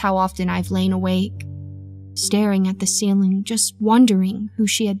guess how often I've lain awake, staring at the ceiling, just wondering who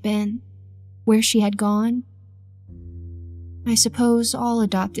she had been, where she had gone. I suppose all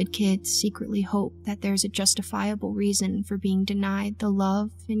adopted kids secretly hope that there's a justifiable reason for being denied the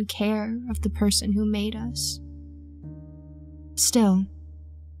love and care of the person who made us. Still,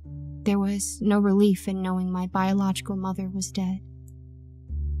 there was no relief in knowing my biological mother was dead.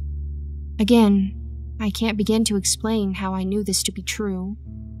 Again, I can't begin to explain how I knew this to be true,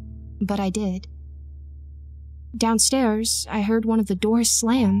 but I did. Downstairs, I heard one of the doors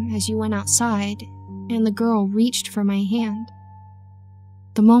slam as you went outside, and the girl reached for my hand.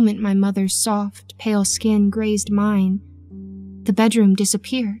 The moment my mother's soft, pale skin grazed mine, the bedroom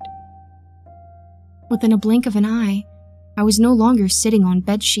disappeared. Within a blink of an eye, I was no longer sitting on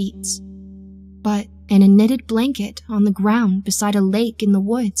bed sheets, but in a knitted blanket on the ground beside a lake in the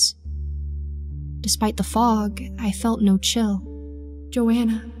woods. Despite the fog, I felt no chill.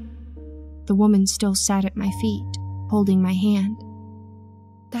 Joanna. The woman still sat at my feet, holding my hand.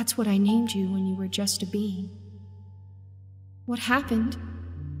 That's what I named you when you were just a being. What happened?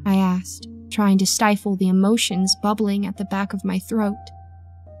 I asked, trying to stifle the emotions bubbling at the back of my throat.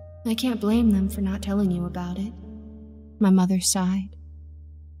 I can't blame them for not telling you about it. My mother sighed.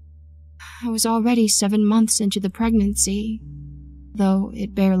 I was already 7 months into the pregnancy, though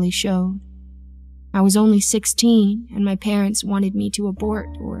it barely showed. I was only 16, and my parents wanted me to abort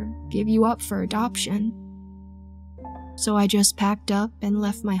or give you up for adoption. So I just packed up and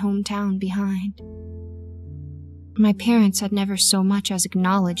left my hometown behind. My parents had never so much as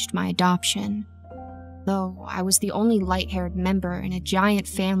acknowledged my adoption, though I was the only light-haired member in a giant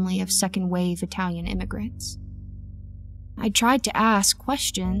family of second-wave Italian immigrants. I tried to ask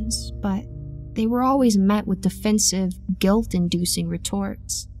questions, but they were always met with defensive, guilt-inducing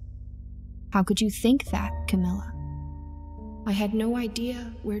retorts. How could you think that, Camilla? I had no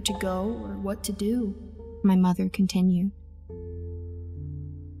idea where to go or what to do, my mother continued.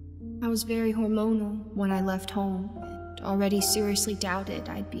 I was very hormonal when I left home, and already seriously doubted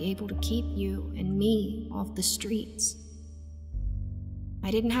I'd be able to keep you and me off the streets. I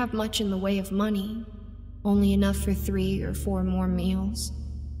didn't have much in the way of money, only enough for 3 or 4 more meals.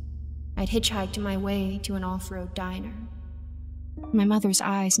 I'd hitchhiked my way to an off-road diner. My mother's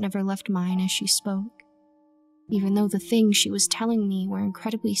eyes never left mine as she spoke. Even though the things she was telling me were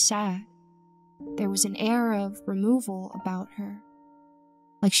incredibly sad, there was an air of removal about her,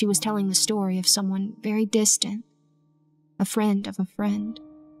 like she was telling the story of someone very distant, a friend of a friend.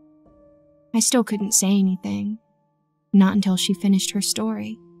 I still couldn't say anything, not until she finished her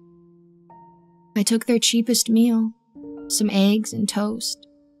story. I took their cheapest meal, some eggs and toast.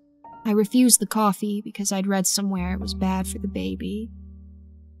 I refused the coffee because I'd read somewhere it was bad for the baby.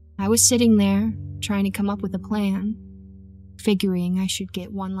 I was sitting there, trying to come up with a plan, figuring I should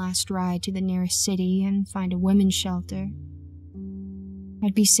get one last ride to the nearest city and find a women's shelter.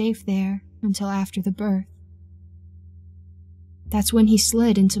 I'd be safe there until after the birth. That's when he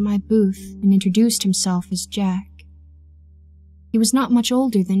slid into my booth and introduced himself as Jack. He was not much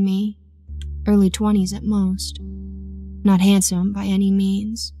older than me, early 20s at most. Not handsome by any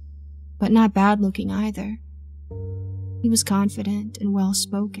means, but not bad-looking either. He was confident and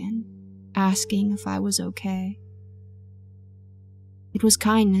well-spoken, asking if I was okay. It was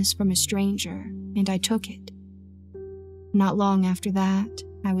kindness from a stranger, and I took it. Not long after that,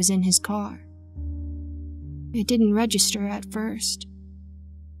 I was in his car. It didn't register at first.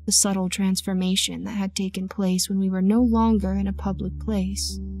 The subtle transformation that had taken place when we were no longer in a public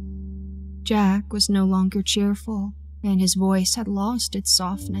place. Jack was no longer cheerful, and his voice had lost its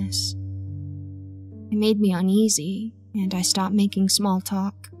softness. It made me uneasy, and I stopped making small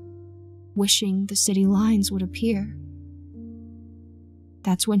talk, wishing the city lines would appear.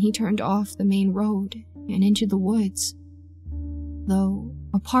 That's when he turned off the main road and into the woods, though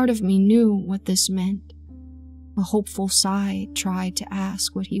a part of me knew what this meant. A hopeful side tried to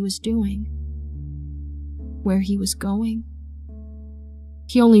ask what he was doing, where he was going.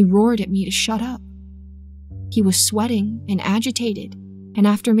 He only roared at me to shut up. He was sweating and agitated, and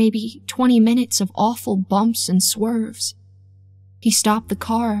after maybe 20 minutes of awful bumps and swerves, he stopped the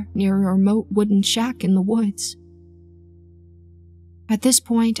car near a remote wooden shack in the woods. At this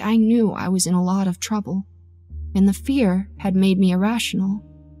point, I knew I was in a lot of trouble, and the fear had made me irrational.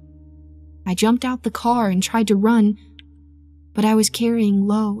 I jumped out the car and tried to run, but I was carrying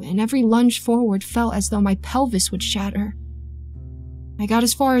low, and every lunge forward felt as though my pelvis would shatter. I got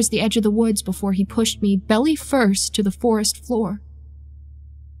as far as the edge of the woods before he pushed me belly first to the forest floor.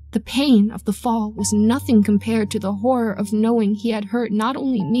 The pain of the fall was nothing compared to the horror of knowing he had hurt not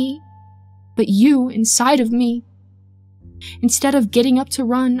only me, but you inside of me. Instead of getting up to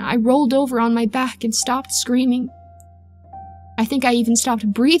run, I rolled over on my back and stopped screaming. I think I even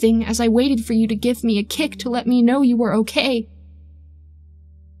stopped breathing as I waited for you to give me a kick to let me know you were okay.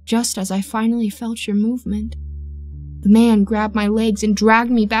 Just as I finally felt your movement, the man grabbed my legs and dragged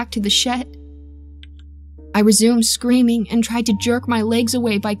me back to the shed. I resumed screaming and tried to jerk my legs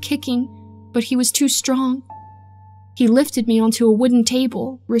away by kicking, but he was too strong. He lifted me onto a wooden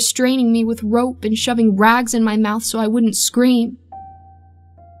table, restraining me with rope and shoving rags in my mouth so I wouldn't scream.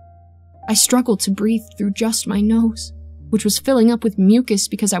 I struggled to breathe through just my nose, which was filling up with mucus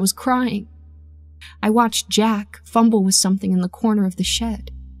because I was crying. I watched Jack fumble with something in the corner of the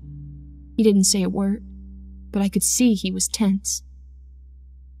shed. He didn't say a word, but I could see he was tense.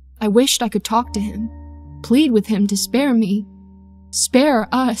 I wished I could talk to him, plead with him to spare me, spare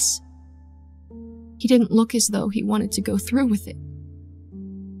us. He didn't look as though he wanted to go through with it.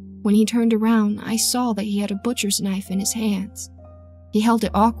 When he turned around, I saw that he had a butcher's knife in his hands. He held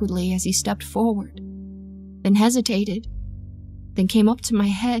it awkwardly as he stepped forward, then hesitated, then came up to my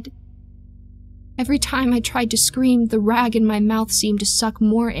head. Every time I tried to scream, the rag in my mouth seemed to suck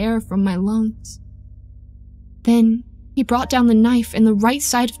more air from my lungs. Then he brought down the knife and the right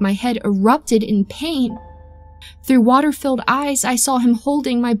side of my head erupted in pain. Through water-filled eyes, I saw him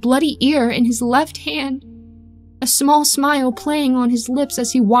holding my bloody ear in his left hand, a small smile playing on his lips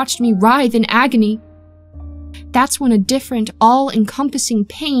as he watched me writhe in agony. That's when a different, all-encompassing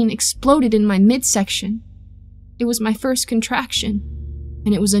pain exploded in my midsection. It was my first contraction,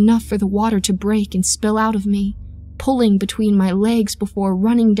 and it was enough for the water to break and spill out of me, pulling between my legs before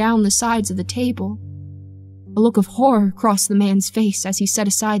running down the sides of the table. A look of horror crossed the man's face as he set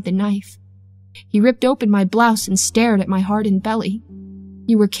aside the knife. He ripped open my blouse and stared at my hardened belly.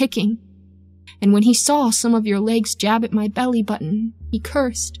 You were kicking, and when he saw some of your legs jab at my belly button, he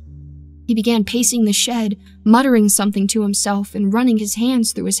cursed. He began pacing the shed, muttering something to himself and running his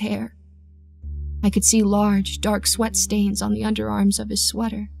hands through his hair. I could see large, dark sweat stains on the underarms of his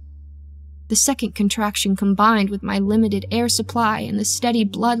sweater. The second contraction combined with my limited air supply and the steady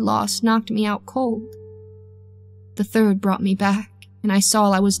blood loss knocked me out cold. The third brought me back, and I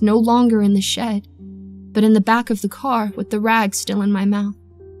saw I was no longer in the shed, but in the back of the car with the rag still in my mouth.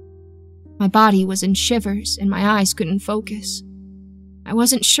 My body was in shivers and my eyes couldn't focus. I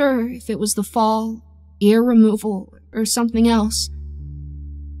wasn't sure if it was the fall, ear removal, or something else,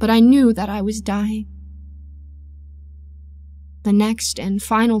 but I knew that I was dying. The next and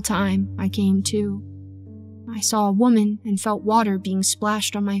final time I came to, I saw a woman and felt water being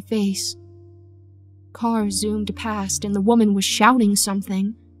splashed on my face. Cars zoomed past and the woman was shouting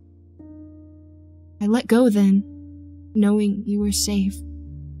something. I let go then, knowing you were safe,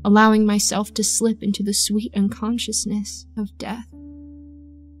 allowing myself to slip into the sweet unconsciousness of death.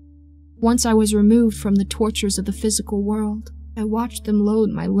 Once I was removed from the tortures of the physical world, I watched them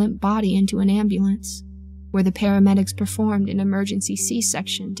load my limp body into an ambulance, where the paramedics performed an emergency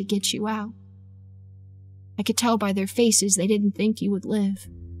C-section to get you out. I could tell by their faces they didn't think you would live.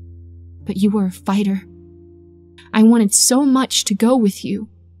 But you were a fighter. I wanted so much to go with you,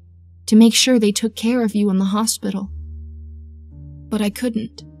 to make sure they took care of you in the hospital. But I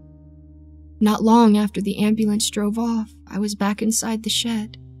couldn't. Not long after the ambulance drove off, I was back inside the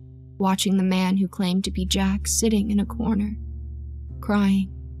shed, watching the man who claimed to be Jack sitting in a corner,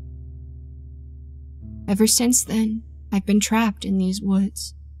 crying. Ever since then, I've been trapped in these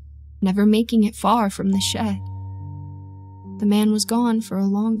woods, never making it far from the shed. The man was gone for a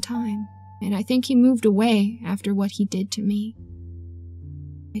long time, and I think he moved away after what he did to me.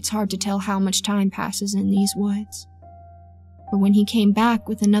 It's hard to tell how much time passes in these woods. But when he came back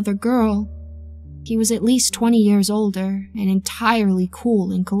with another girl, he was at least 20 years older and entirely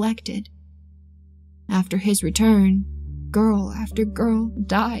cool and collected. After his return, girl after girl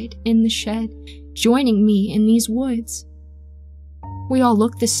died in the shed, joining me in these woods. We all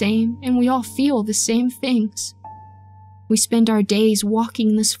look the same, and we all feel the same things. We spend our days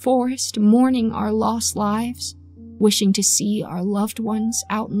walking this forest, mourning our lost lives, wishing to see our loved ones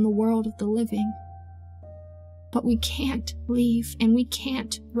out in the world of the living. But we can't leave, and we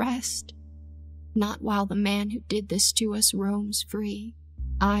can't rest. Not while the man who did this to us roams free,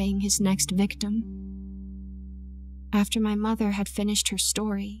 eyeing his next victim. After my mother had finished her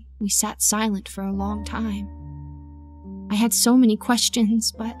story, we sat silent for a long time. I had so many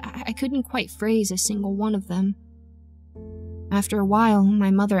questions, but I couldn't quite phrase a single one of them. After a while,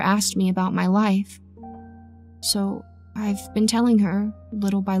 my mother asked me about my life, so I've been telling her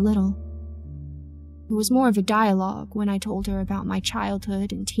little by little. It was more of a dialogue when I told her about my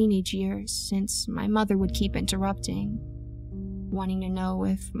childhood and teenage years, since my mother would keep interrupting, wanting to know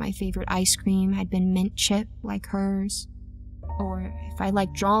if my favorite ice cream had been mint chip like hers, or if I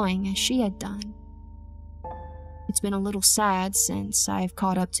liked drawing as she had done. It's been a little sad since I've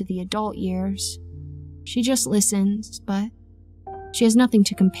caught up to the adult years. She just listens, but she has nothing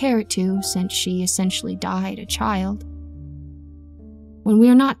to compare it to since she essentially died a child. When we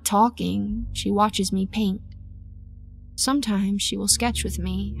are not talking, she watches me paint. Sometimes she will sketch with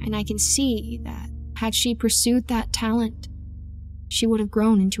me, and I can see that had she pursued that talent, she would have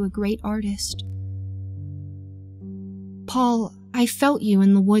grown into a great artist. Paul, I felt you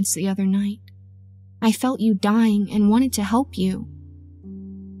in the woods the other night. I felt you dying and wanted to help you.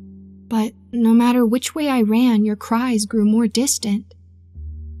 But no matter which way I ran, your cries grew more distant.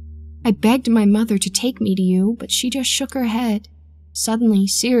 I begged my mother to take me to you, but she just shook her head, suddenly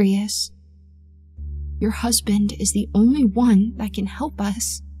serious. Your husband is the only one that can help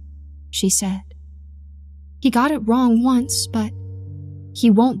us, she said. He got it wrong once, but he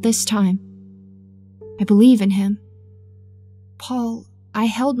won't this time. I believe in him. Paul, I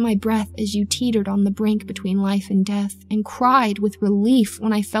held my breath as you teetered on the brink between life and death and cried with relief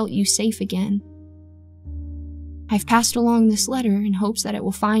when I felt you safe again. I've passed along this letter in hopes that it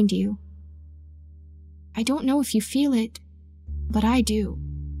will find you. I don't know if you feel it, but I do.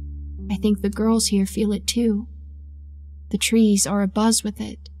 I think the girls here feel it too. The trees are abuzz with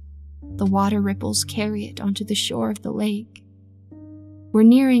it. The water ripples carry it onto the shore of the lake. We're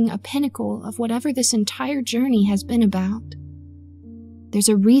nearing a pinnacle of whatever this entire journey has been about. There's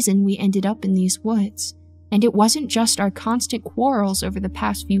a reason we ended up in these woods, and it wasn't just our constant quarrels over the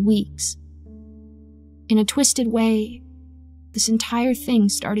past few weeks. In a twisted way, this entire thing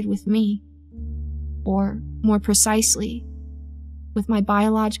started with me. Or, more precisely, with my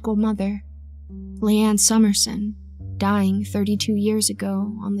biological mother, Leanne Summerson, dying 32 years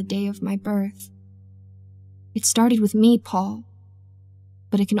ago on the day of my birth. It started with me, Paul,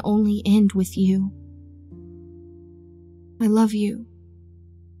 but it can only end with you. I love you,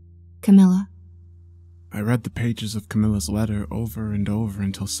 Camilla. I read the pages of Camilla's letter over and over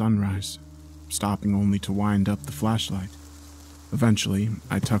until sunrise, stopping only to wind up the flashlight. Eventually,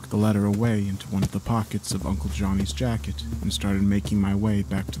 I tucked the letter away into one of the pockets of Uncle Johnny's jacket and started making my way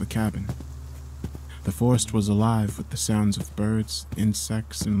back to the cabin. The forest was alive with the sounds of birds,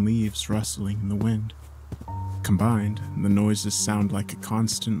 insects, and leaves rustling in the wind. Combined, the noises sound like a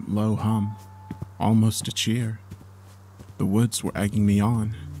constant low hum, almost a cheer. The woods were egging me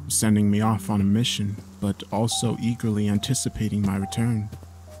on, sending me off on a mission, but also eagerly anticipating my return.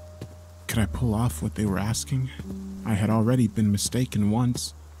 Could I pull off what they were asking? I had already been mistaken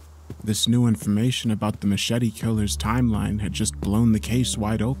once. This new information about the machete killer's timeline had just blown the case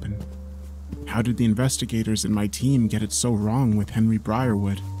wide open. How did the investigators in my team get it so wrong with Henry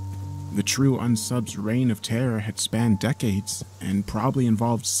Briarwood? The true unsub's reign of terror had spanned decades, and probably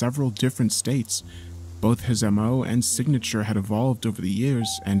involved several different states. Both his MO and signature had evolved over the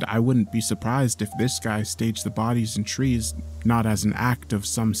years, and I wouldn't be surprised if this guy staged the bodies in trees not as an act of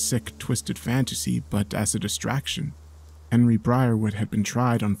some sick, twisted fantasy, but as a distraction. Henry Briarwood had been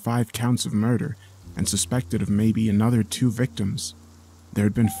tried on 5 counts of murder, and suspected of maybe another 2 victims. There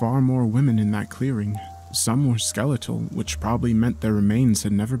had been far more women in that clearing. Some were skeletal, which probably meant their remains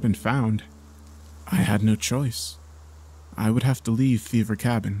had never been found. I had no choice. I would have to leave Fever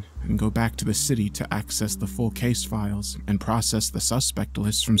Cabin and go back to the city to access the full case files and process the suspect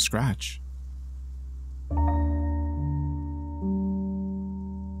list from scratch.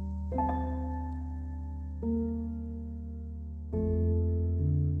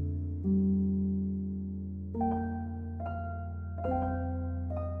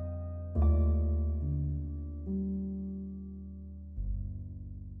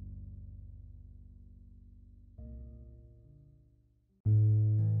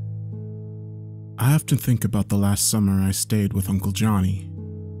 I often think about the last summer I stayed with Uncle Johnny.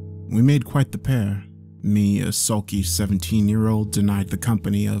 We made quite the pair. Me, a sulky 17-year-old denied the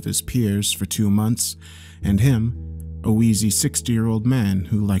company of his peers for 2 months, and him, a wheezy 60-year-old man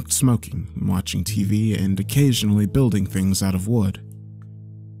who liked smoking, watching TV, and occasionally building things out of wood.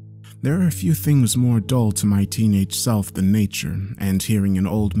 There are a few things more dull to my teenage self than nature, and hearing an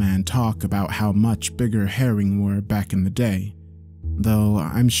old man talk about how much bigger herring were back in the day. Though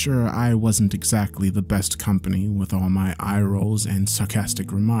I'm sure I wasn't exactly the best company with all my eye rolls and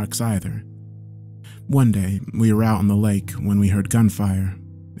sarcastic remarks either. One day, we were out on the lake when we heard gunfire.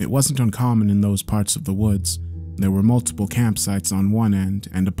 It wasn't uncommon in those parts of the woods. There were multiple campsites on one end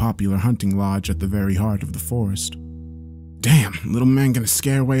and a popular hunting lodge at the very heart of the forest. "Damn, little man gonna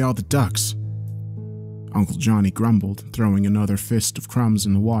scare away all the ducks," Uncle Johnny grumbled, throwing another fist of crumbs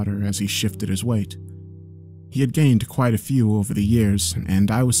in the water as he shifted his weight. He had gained quite a few over the years,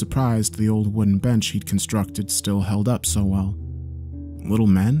 and I was surprised the old wooden bench he'd constructed still held up so well. "Little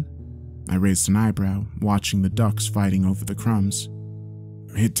men?" I raised an eyebrow, watching the ducks fighting over the crumbs.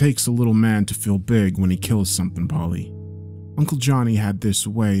 "It takes a little man to feel big when he kills something, Polly." Uncle Johnny had this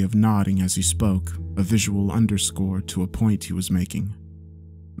way of nodding as he spoke, a visual underscore to a point he was making.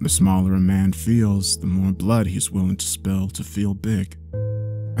 The smaller a man feels, the more blood he's willing to spill to feel big.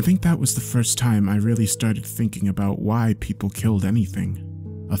 I think that was the first time I really started thinking about why people killed anything,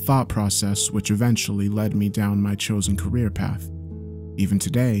 a thought process which eventually led me down my chosen career path. Even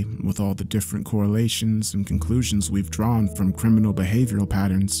today, with all the different correlations and conclusions we've drawn from criminal behavioral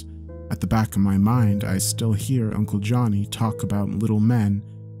patterns, at the back of my mind I still hear Uncle Johnny talk about little men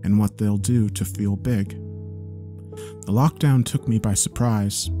and what they'll do to feel big. The lockdown took me by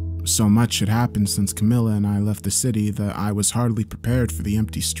surprise. So much had happened since Camilla and I left the city that I was hardly prepared for the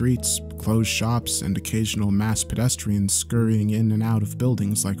empty streets, closed shops, and occasional mass pedestrians scurrying in and out of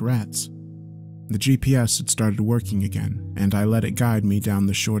buildings like rats. The GPS had started working again, and I let it guide me down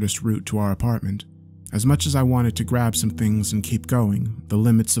the shortest route to our apartment. As much as I wanted to grab some things and keep going, the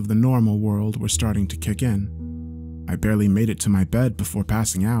limits of the normal world were starting to kick in. I barely made it to my bed before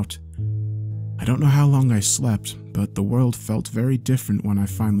passing out. I don't know how long I slept, but the world felt very different when I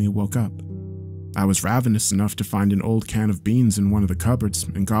finally woke up. I was ravenous enough to find an old can of beans in one of the cupboards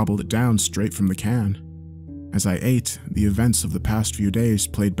and gobbled it down straight from the can. As I ate, the events of the past few days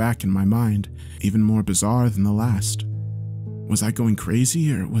played back in my mind, even more bizarre than the last. Was I going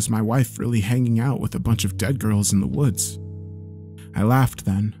crazy, or was my wife really hanging out with a bunch of dead girls in the woods? I laughed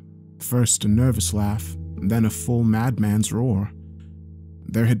then, first a nervous laugh, then a full madman's roar.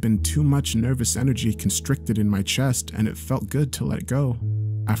 There had been too much nervous energy constricted in my chest, and it felt good to let it go.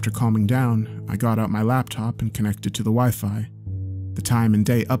 After calming down, I got out my laptop and connected to the Wi-Fi. The time and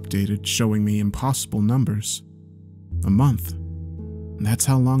day updated, showing me impossible numbers. A month. That's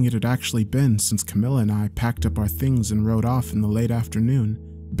how long it had actually been since Camilla and I packed up our things and rode off in the late afternoon,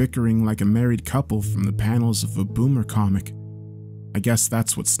 bickering like a married couple from the panels of a boomer comic. I guess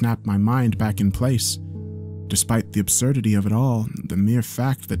that's what snapped my mind back in place. Despite the absurdity of it all, the mere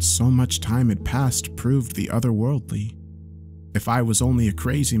fact that so much time had passed proved the otherworldly. If I was only a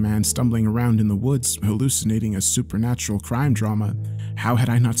crazy man stumbling around in the woods, hallucinating a supernatural crime drama, how had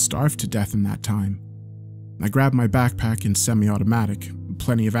I not starved to death in that time? I grabbed my backpack and semi-automatic,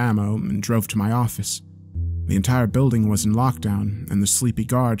 plenty of ammo, and drove to my office. The entire building was in lockdown, and the sleepy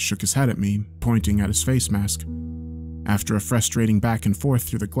guard shook his head at me, pointing at his face mask. After a frustrating back and forth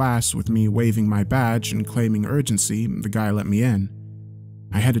through the glass with me waving my badge and claiming urgency, the guy let me in.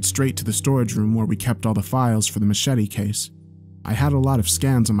 I headed straight to the storage room where we kept all the files for the machete case. I had a lot of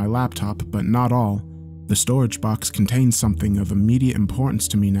scans on my laptop, but not all. The storage box contained something of immediate importance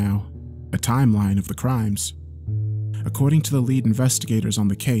to me now, a timeline of the crimes. According to the lead investigators on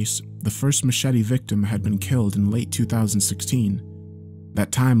the case, the first machete victim had been killed in late 2016.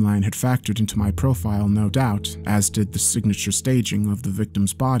 That timeline had factored into my profile, no doubt, as did the signature staging of the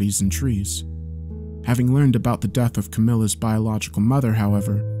victims' bodies in trees. Having learned about the death of Camilla's biological mother,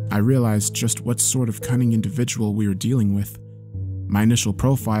 however, I realized just what sort of cunning individual we were dealing with. My initial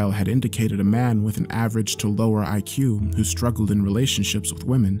profile had indicated a man with an average to lower IQ who struggled in relationships with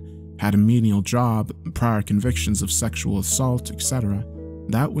women, had a menial job, prior convictions of sexual assault, etc.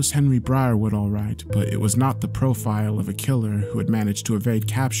 That was Henry Briarwood all right, but it was not the profile of a killer who had managed to evade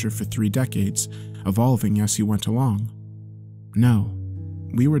capture for 3 decades, evolving as he went along. No,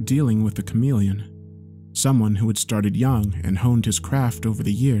 we were dealing with a chameleon. Someone who had started young and honed his craft over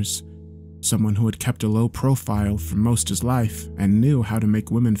the years. Someone who had kept a low profile for most of his life and knew how to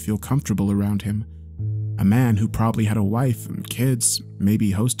make women feel comfortable around him. A man who probably had a wife and kids,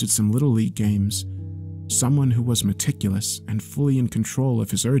 maybe hosted some Little League games. Someone who was meticulous and fully in control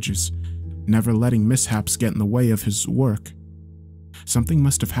of his urges, never letting mishaps get in the way of his work. Something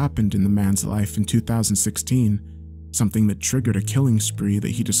must have happened in the man's life in 2016, something that triggered a killing spree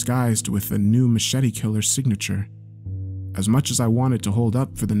that he disguised with a new machete killer signature. As much as I wanted to hold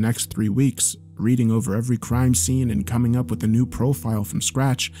up for the next 3 weeks, reading over every crime scene and coming up with a new profile from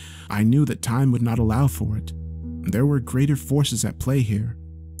scratch, I knew that time would not allow for it. There were greater forces at play here,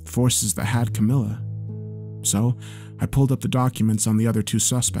 forces that had Camilla. So, I pulled up the documents on the other 2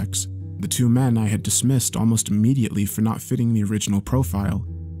 suspects, the 2 men I had dismissed almost immediately for not fitting the original profile.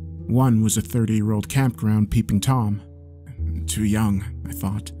 One was a 30-year-old campground peeping Tom. Too young, I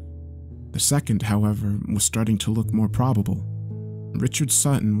thought. The second, however, was starting to look more probable. Richard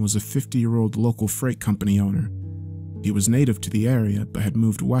Sutton was a 50-year-old local freight company owner. He was native to the area but had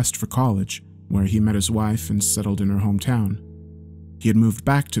moved west for college, where he met his wife and settled in her hometown. He had moved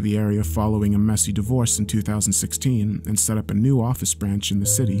back to the area following a messy divorce in 2016 and set up a new office branch in the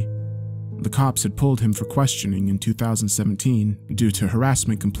city. The cops had pulled him for questioning in 2017 due to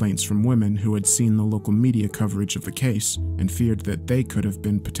harassment complaints from women who had seen the local media coverage of the case and feared that they could have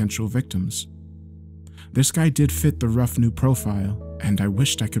been potential victims. This guy did fit the rough new profile, and I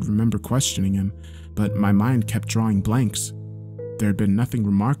wished I could remember questioning him, but my mind kept drawing blanks. There had been nothing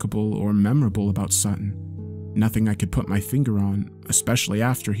remarkable or memorable about Sutton. Nothing I could put my finger on, especially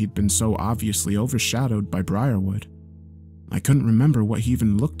after he'd been so obviously overshadowed by Briarwood. I couldn't remember what he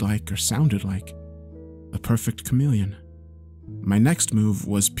even looked like or sounded like. A perfect chameleon. My next move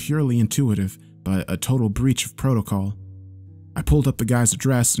was purely intuitive, but a total breach of protocol. I pulled up the guy's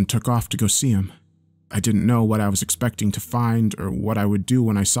address and took off to go see him. I didn't know what I was expecting to find or what I would do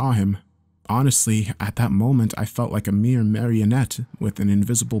when I saw him. Honestly, at that moment I felt like a mere marionette with an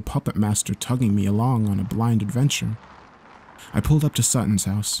invisible puppet master tugging me along on a blind adventure. I pulled up to Sutton's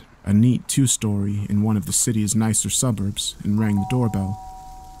house, a neat 2-story in one of the city's nicer suburbs, and rang the doorbell.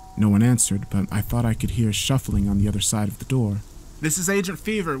 No one answered, but I thought I could hear shuffling on the other side of the door. This is Agent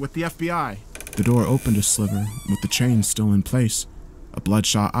Fever with the FBI. The door opened a sliver, with the chain still in place. A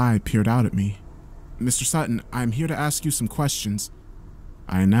bloodshot eye peered out at me. Mr. Sutton, I'm here to ask you some questions.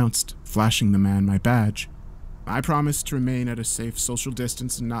 I announced, flashing the man my badge. I promise to remain at a safe social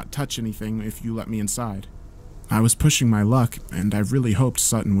distance and not touch anything if you let me inside. I was pushing my luck, and I really hoped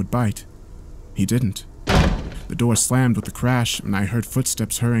Sutton would bite. He didn't. The door slammed with a crash, and I heard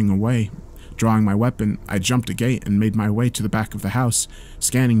footsteps hurrying away. Drawing my weapon, I jumped a gate and made my way to the back of the house,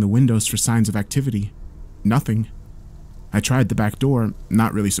 scanning the windows for signs of activity. Nothing. I tried the back door,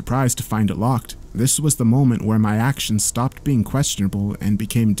 not really surprised to find it locked. This was the moment where my actions stopped being questionable and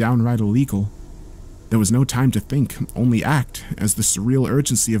became downright illegal. There was no time to think, only act, as the surreal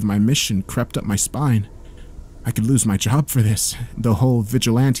urgency of my mission crept up my spine. I could lose my job for this. The whole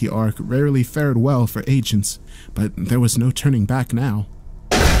vigilante arc rarely fared well for agents, but there was no turning back now.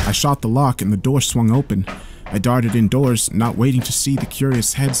 I shot the lock and the door swung open. I darted indoors, not waiting to see the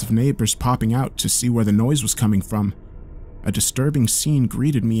curious heads of neighbors popping out to see where the noise was coming from. A disturbing scene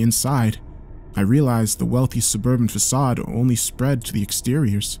greeted me inside. I realized the wealthy suburban facade only spread to the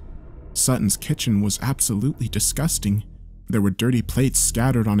exteriors. Sutton's kitchen was absolutely disgusting. There were dirty plates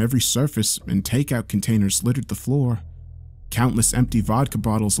scattered on every surface, and takeout containers littered the floor. Countless empty vodka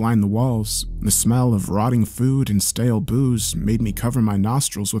bottles lined the walls. The smell of rotting food and stale booze made me cover my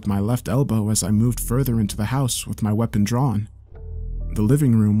nostrils with my left elbow as I moved further into the house with my weapon drawn. The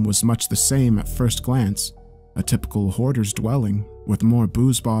living room was much the same at first glance, a typical hoarder's dwelling, with more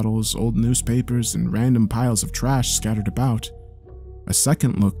booze bottles, old newspapers, and random piles of trash scattered about. A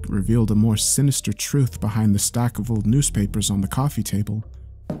second look revealed a more sinister truth behind the stack of old newspapers on the coffee table.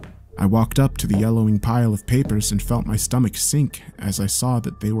 I walked up to the yellowing pile of papers and felt my stomach sink as I saw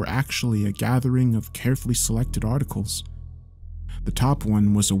that they were actually a gathering of carefully selected articles. The top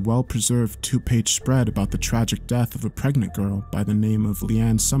one was a well-preserved 2-page spread about the tragic death of a pregnant girl by the name of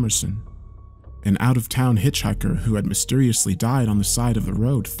Leanne Summerson, an out-of-town hitchhiker who had mysteriously died on the side of the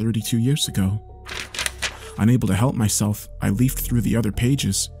road 32 years ago. Unable to help myself, I leafed through the other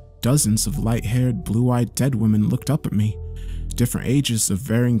pages. Dozens of light-haired, blue-eyed dead women looked up at me, different ages of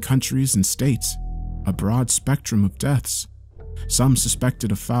varying countries and states, a broad spectrum of deaths. Some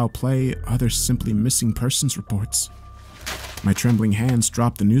suspected of foul play, others simply missing persons reports. My trembling hands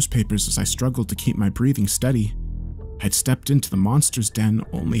dropped the newspapers as I struggled to keep my breathing steady. I'd stepped into the monster's den,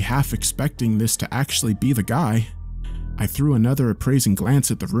 only half expecting this to actually be the guy. I threw another appraising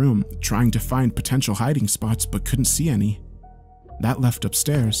glance at the room, trying to find potential hiding spots but couldn't see any. That left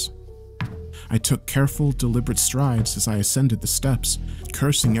upstairs. I took careful, deliberate strides as I ascended the steps,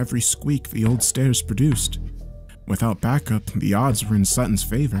 cursing every squeak the old stairs produced. Without backup, the odds were in Sutton's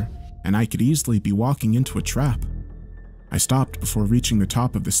favor, and I could easily be walking into a trap. I stopped before reaching the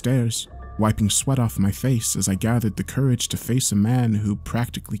top of the stairs, wiping sweat off my face as I gathered the courage to face a man who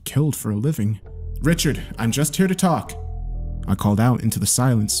practically killed for a living. "Richard, I'm just here to talk," I called out into the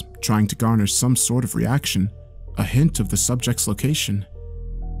silence, trying to garner some sort of reaction, a hint of the subject's location.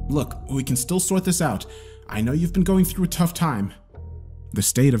 "Look, we can still sort this out. I know you've been going through a tough time." The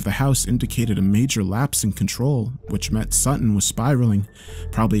state of the house indicated a major lapse in control, which meant Sutton was spiraling,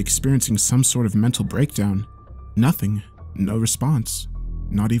 probably experiencing some sort of mental breakdown. Nothing, no response,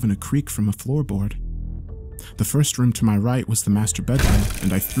 not even a creak from a floorboard. The first room to my right was the master bedroom,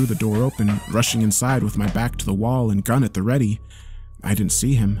 and I threw the door open, rushing inside with my back to the wall and gun at the ready. I didn't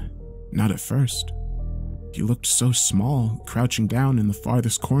see him, not at first. He looked so small, crouching down in the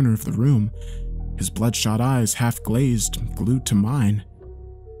farthest corner of the room, his bloodshot eyes half glazed, glued to mine.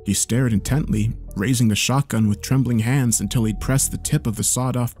 He stared intently, raising the shotgun with trembling hands until he'd pressed the tip of the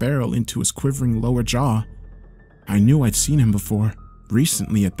sawed-off barrel into his quivering lower jaw. I knew I'd seen him before,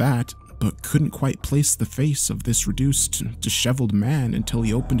 recently at that, but couldn't quite place the face of this reduced, disheveled man until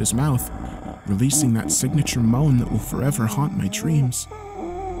he opened his mouth, releasing that signature moan that will forever haunt my dreams.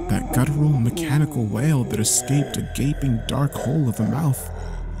 That guttural, mechanical wail that escaped a gaping, dark hole of a mouth.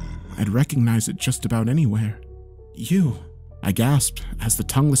 I'd recognize it just about anywhere. "You," I gasped as the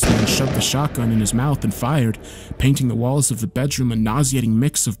tongueless man shoved the shotgun in his mouth and fired, painting the walls of the bedroom a nauseating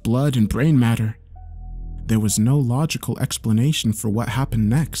mix of blood and brain matter. There was no logical explanation for what happened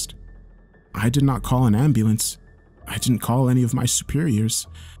next. I did not call an ambulance. I didn't call any of my superiors.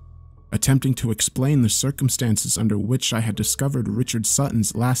 Attempting to explain the circumstances under which I had discovered Richard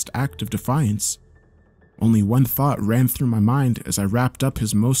Sutton's last act of defiance. Only one thought ran through my mind as I wrapped up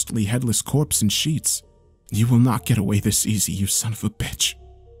his mostly headless corpse in sheets. "You will not get away this easy, you son of a bitch."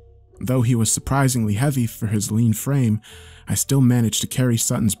 Though he was surprisingly heavy for his lean frame, I still managed to carry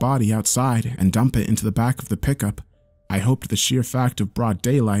Sutton's body outside and dump it into the back of the pickup. I hoped the sheer fact of broad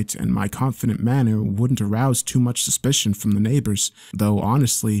daylight and my confident manner wouldn't arouse too much suspicion from the neighbors, though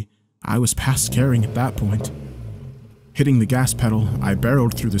honestly, I was past caring at that point. Hitting the gas pedal, I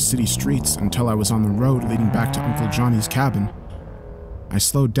barreled through the city streets until I was on the road leading back to Uncle Johnny's cabin. I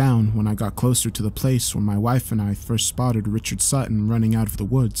slowed down when I got closer to the place where my wife and I first spotted Richard Sutton running out of the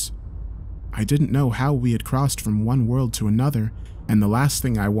woods. I didn't know how we had crossed from one world to another, and the last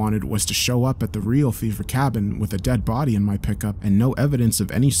thing I wanted was to show up at the real Fever cabin with a dead body in my pickup and no evidence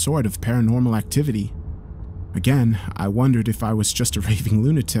of any sort of paranormal activity. Again, I wondered if I was just a raving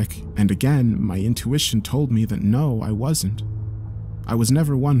lunatic, and again, my intuition told me that no, I wasn't. I was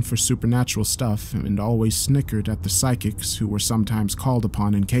never one for supernatural stuff and always snickered at the psychics who were sometimes called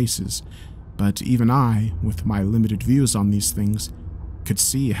upon in cases, but even I, with my limited views on these things, could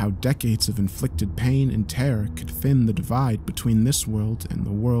see how decades of inflicted pain and terror could thin the divide between this world and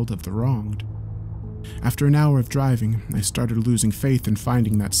the world of the wronged. After an hour of driving, I started losing faith in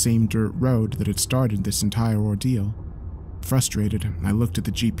finding that same dirt road that had started this entire ordeal. Frustrated, I looked at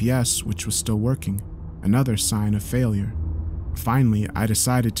the GPS, which was still working, another sign of failure. Finally, I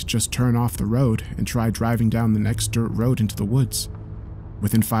decided to just turn off the road and try driving down the next dirt road into the woods.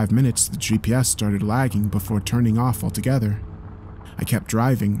 Within 5 minutes, the GPS started lagging before turning off altogether. I kept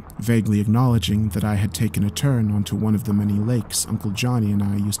driving, vaguely acknowledging that I had taken a turn onto one of the many lakes Uncle Johnny and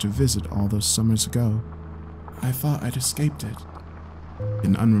I used to visit all those summers ago. I thought I'd escaped it.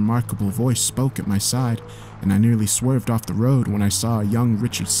 An unremarkable voice spoke at my side, and I nearly swerved off the road when I saw a young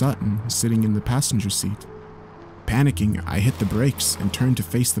Richard Sutton sitting in the passenger seat. Panicking, I hit the brakes and turned to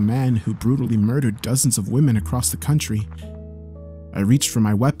face the man who brutally murdered dozens of women across the country. I reached for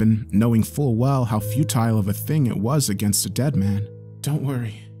my weapon, knowing full well how futile of a thing it was against a dead man. "Don't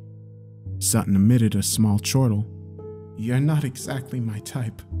worry." Sutton emitted a small chortle. "You're not exactly my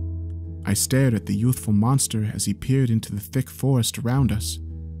type." I stared at the youthful monster as he peered into the thick forest around us.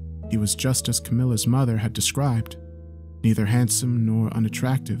 He was just as Camilla's mother had described, neither handsome nor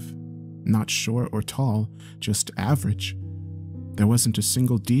unattractive, not short or tall, just average. There wasn't a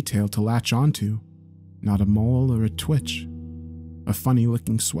single detail to latch onto, not a mole or a twitch. A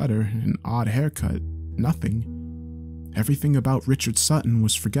funny-looking sweater, an odd haircut, nothing. Everything about Richard Sutton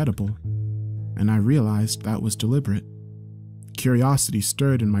was forgettable, and I realized that was deliberate. Curiosity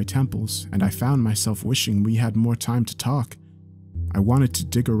stirred in my temples, and I found myself wishing we had more time to talk. I wanted to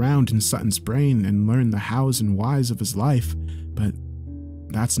dig around in Sutton's brain and learn the hows and whys of his life, but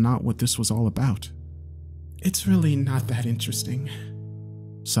that's not what this was all about. "It's really not that interesting,"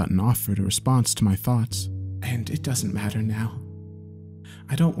 Sutton offered a response to my thoughts, "and it doesn't matter now.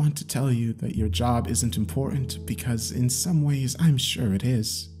 I don't want to tell you that your job isn't important because in some ways I'm sure it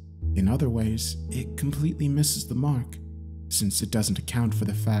is. In other ways, it completely misses the mark, since it doesn't account for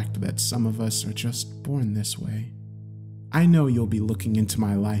the fact that some of us are just born this way. I know you'll be looking into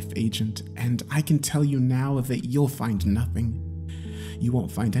my life, Agent, and I can tell you now that you'll find nothing. You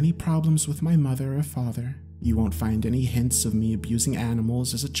won't find any problems with my mother or father. You won't find any hints of me abusing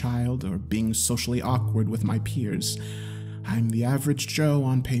animals as a child or being socially awkward with my peers. I'm the average Joe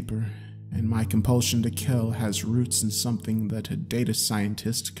on paper, and my compulsion to kill has roots in something that a data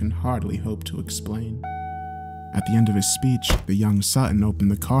scientist can hardly hope to explain." At the end of his speech, the young Sutton opened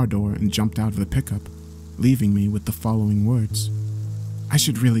the car door and jumped out of the pickup, leaving me with the following words. "I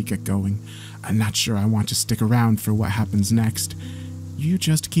should really get going. I'm not sure I want to stick around for what happens next. You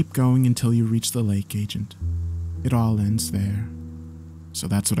just keep going until you reach the lake, Agent. It all ends there." So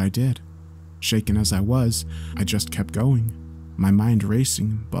that's what I did. Shaken as I was, I just kept going, my mind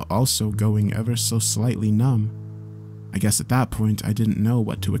racing, but also going ever so slightly numb. I guess at that point I didn't know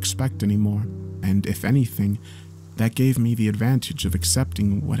what to expect anymore, and if anything, that gave me the advantage of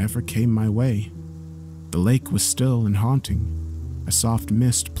accepting whatever came my way. The lake was still and haunting. A soft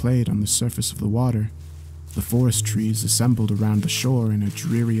mist played on the surface of the water. The forest trees assembled around the shore in a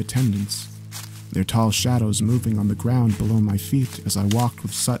dreary attendance, their tall shadows moving on the ground below my feet as I walked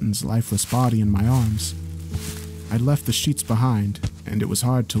with Sutton's lifeless body in my arms. I'd left the sheets behind, and it was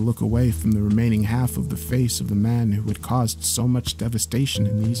hard to look away from the remaining half of the face of the man who had caused so much devastation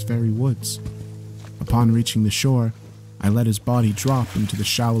in these very woods. Upon reaching the shore, I let his body drop into the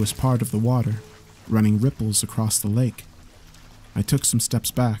shallowest part of the water, running ripples across the lake. I took some steps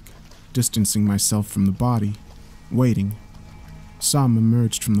back, distancing myself from the body, waiting. Some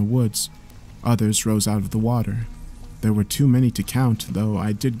emerged from the woods, others rose out of the water. There were too many to count, though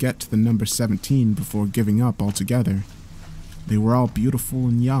I did get to the number 17 before giving up altogether. They were all beautiful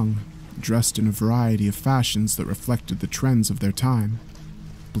and young, dressed in a variety of fashions that reflected the trends of their time.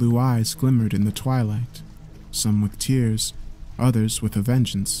 Blue eyes glimmered in the twilight, some with tears, others with a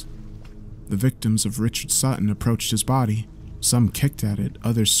vengeance. The victims of Richard Sutton approached his body. Some kicked at it,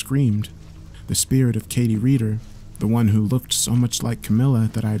 others screamed. The spirit of Katie Reeder, the one who looked so much like Camilla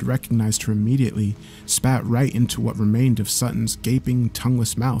that I had recognized her immediately, spat right into what remained of Sutton's gaping,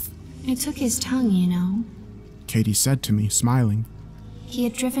 tongueless mouth. "It took his tongue, you know," Katie said to me, smiling. "He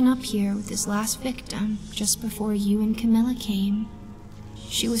had driven up here with his last victim just before you and Camilla came.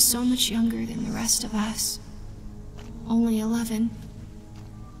 She was so much younger than the rest of us. Only 11.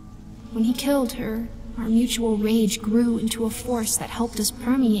 When he killed her, our mutual rage grew into a force that helped us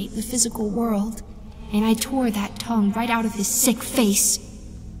permeate the physical world, and I tore that tongue right out of his sick face."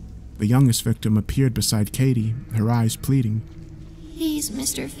 The youngest victim appeared beside Katie, her eyes pleading. Please,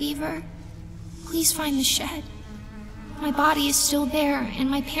 Mr. Fever. Please find the shed. My body is still there, and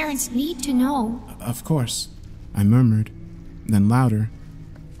my parents need to know. Of course, I murmured, then louder.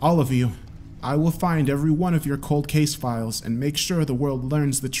 All of you, I will find every one of your cold case files and make sure the world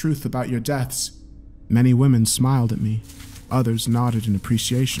learns the truth about your deaths. Many women smiled at me. Others nodded in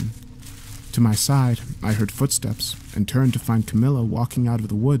appreciation. To my side, I heard footsteps and turned to find Camilla walking out of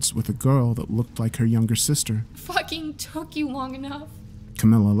the woods with a girl that looked like her younger sister. Fucking took you long enough.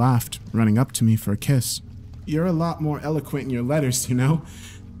 Camilla laughed, running up to me for a kiss. You're a lot more eloquent in your letters, you know?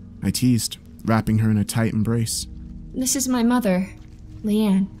 I teased, wrapping her in a tight embrace. This is my mother,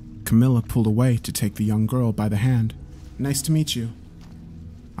 Leanne. Camilla pulled away to take the young girl by the hand. Nice to meet you.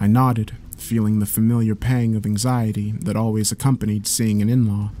 I nodded, feeling the familiar pang of anxiety that always accompanied seeing an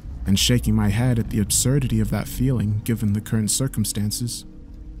in-law, and shaking my head at the absurdity of that feeling given the current circumstances.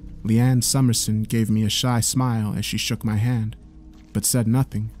 Leanne Summerson gave me a shy smile as she shook my hand, but said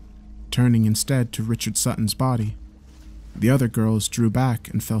nothing, turning instead to Richard Sutton's body. The other girls drew back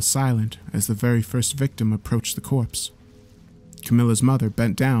and fell silent as the very first victim approached the corpse. Camilla's mother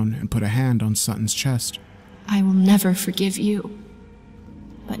bent down and put a hand on Sutton's chest. I will never forgive you.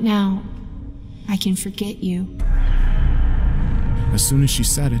 But now, I can forget you. As soon as she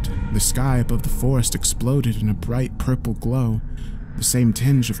said it, the sky above the forest exploded in a bright purple glow, the same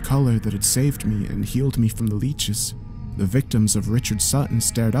tinge of color that had saved me and healed me from the leeches. The victims of Richard Sutton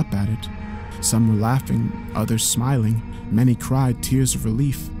stared up at it. Some were laughing, others smiling, many cried tears of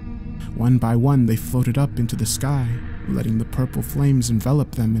relief. One by one they floated up into the sky, letting the purple flames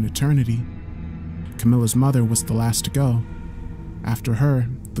envelop them in eternity. Camilla's mother was the last to go. After her,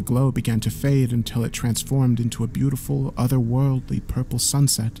 the glow began to fade until it transformed into a beautiful, otherworldly purple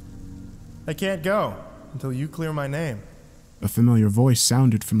sunset. I can't go until you clear my name. A familiar voice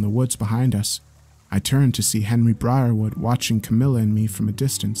sounded from the woods behind us. I turned to see Henry Briarwood watching Camilla and me from a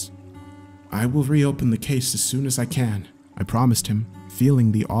distance. I will reopen the case as soon as I can, I promised him,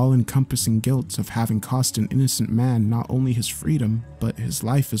 feeling the all-encompassing guilt of having cost an innocent man not only his freedom, but his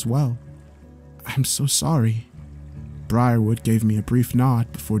life as well. I'm so sorry. Briarwood gave me a brief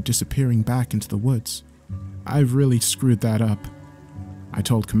nod before disappearing back into the woods. I've really screwed that up, I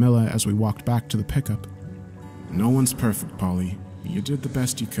told Camilla as we walked back to the pickup. No one's perfect, Polly. You did the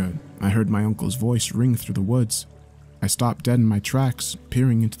best you could. I heard my uncle's voice ring through the woods. I stopped dead in my tracks,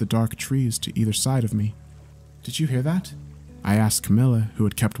 peering into the dark trees to either side of me. Did you hear that? I asked Camilla, who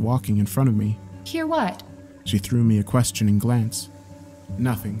had kept walking in front of me. Hear what? She threw me a questioning glance.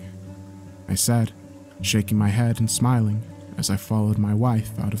 Nothing, I said, shaking my head and smiling as I followed my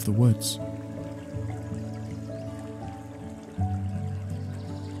wife out of the woods.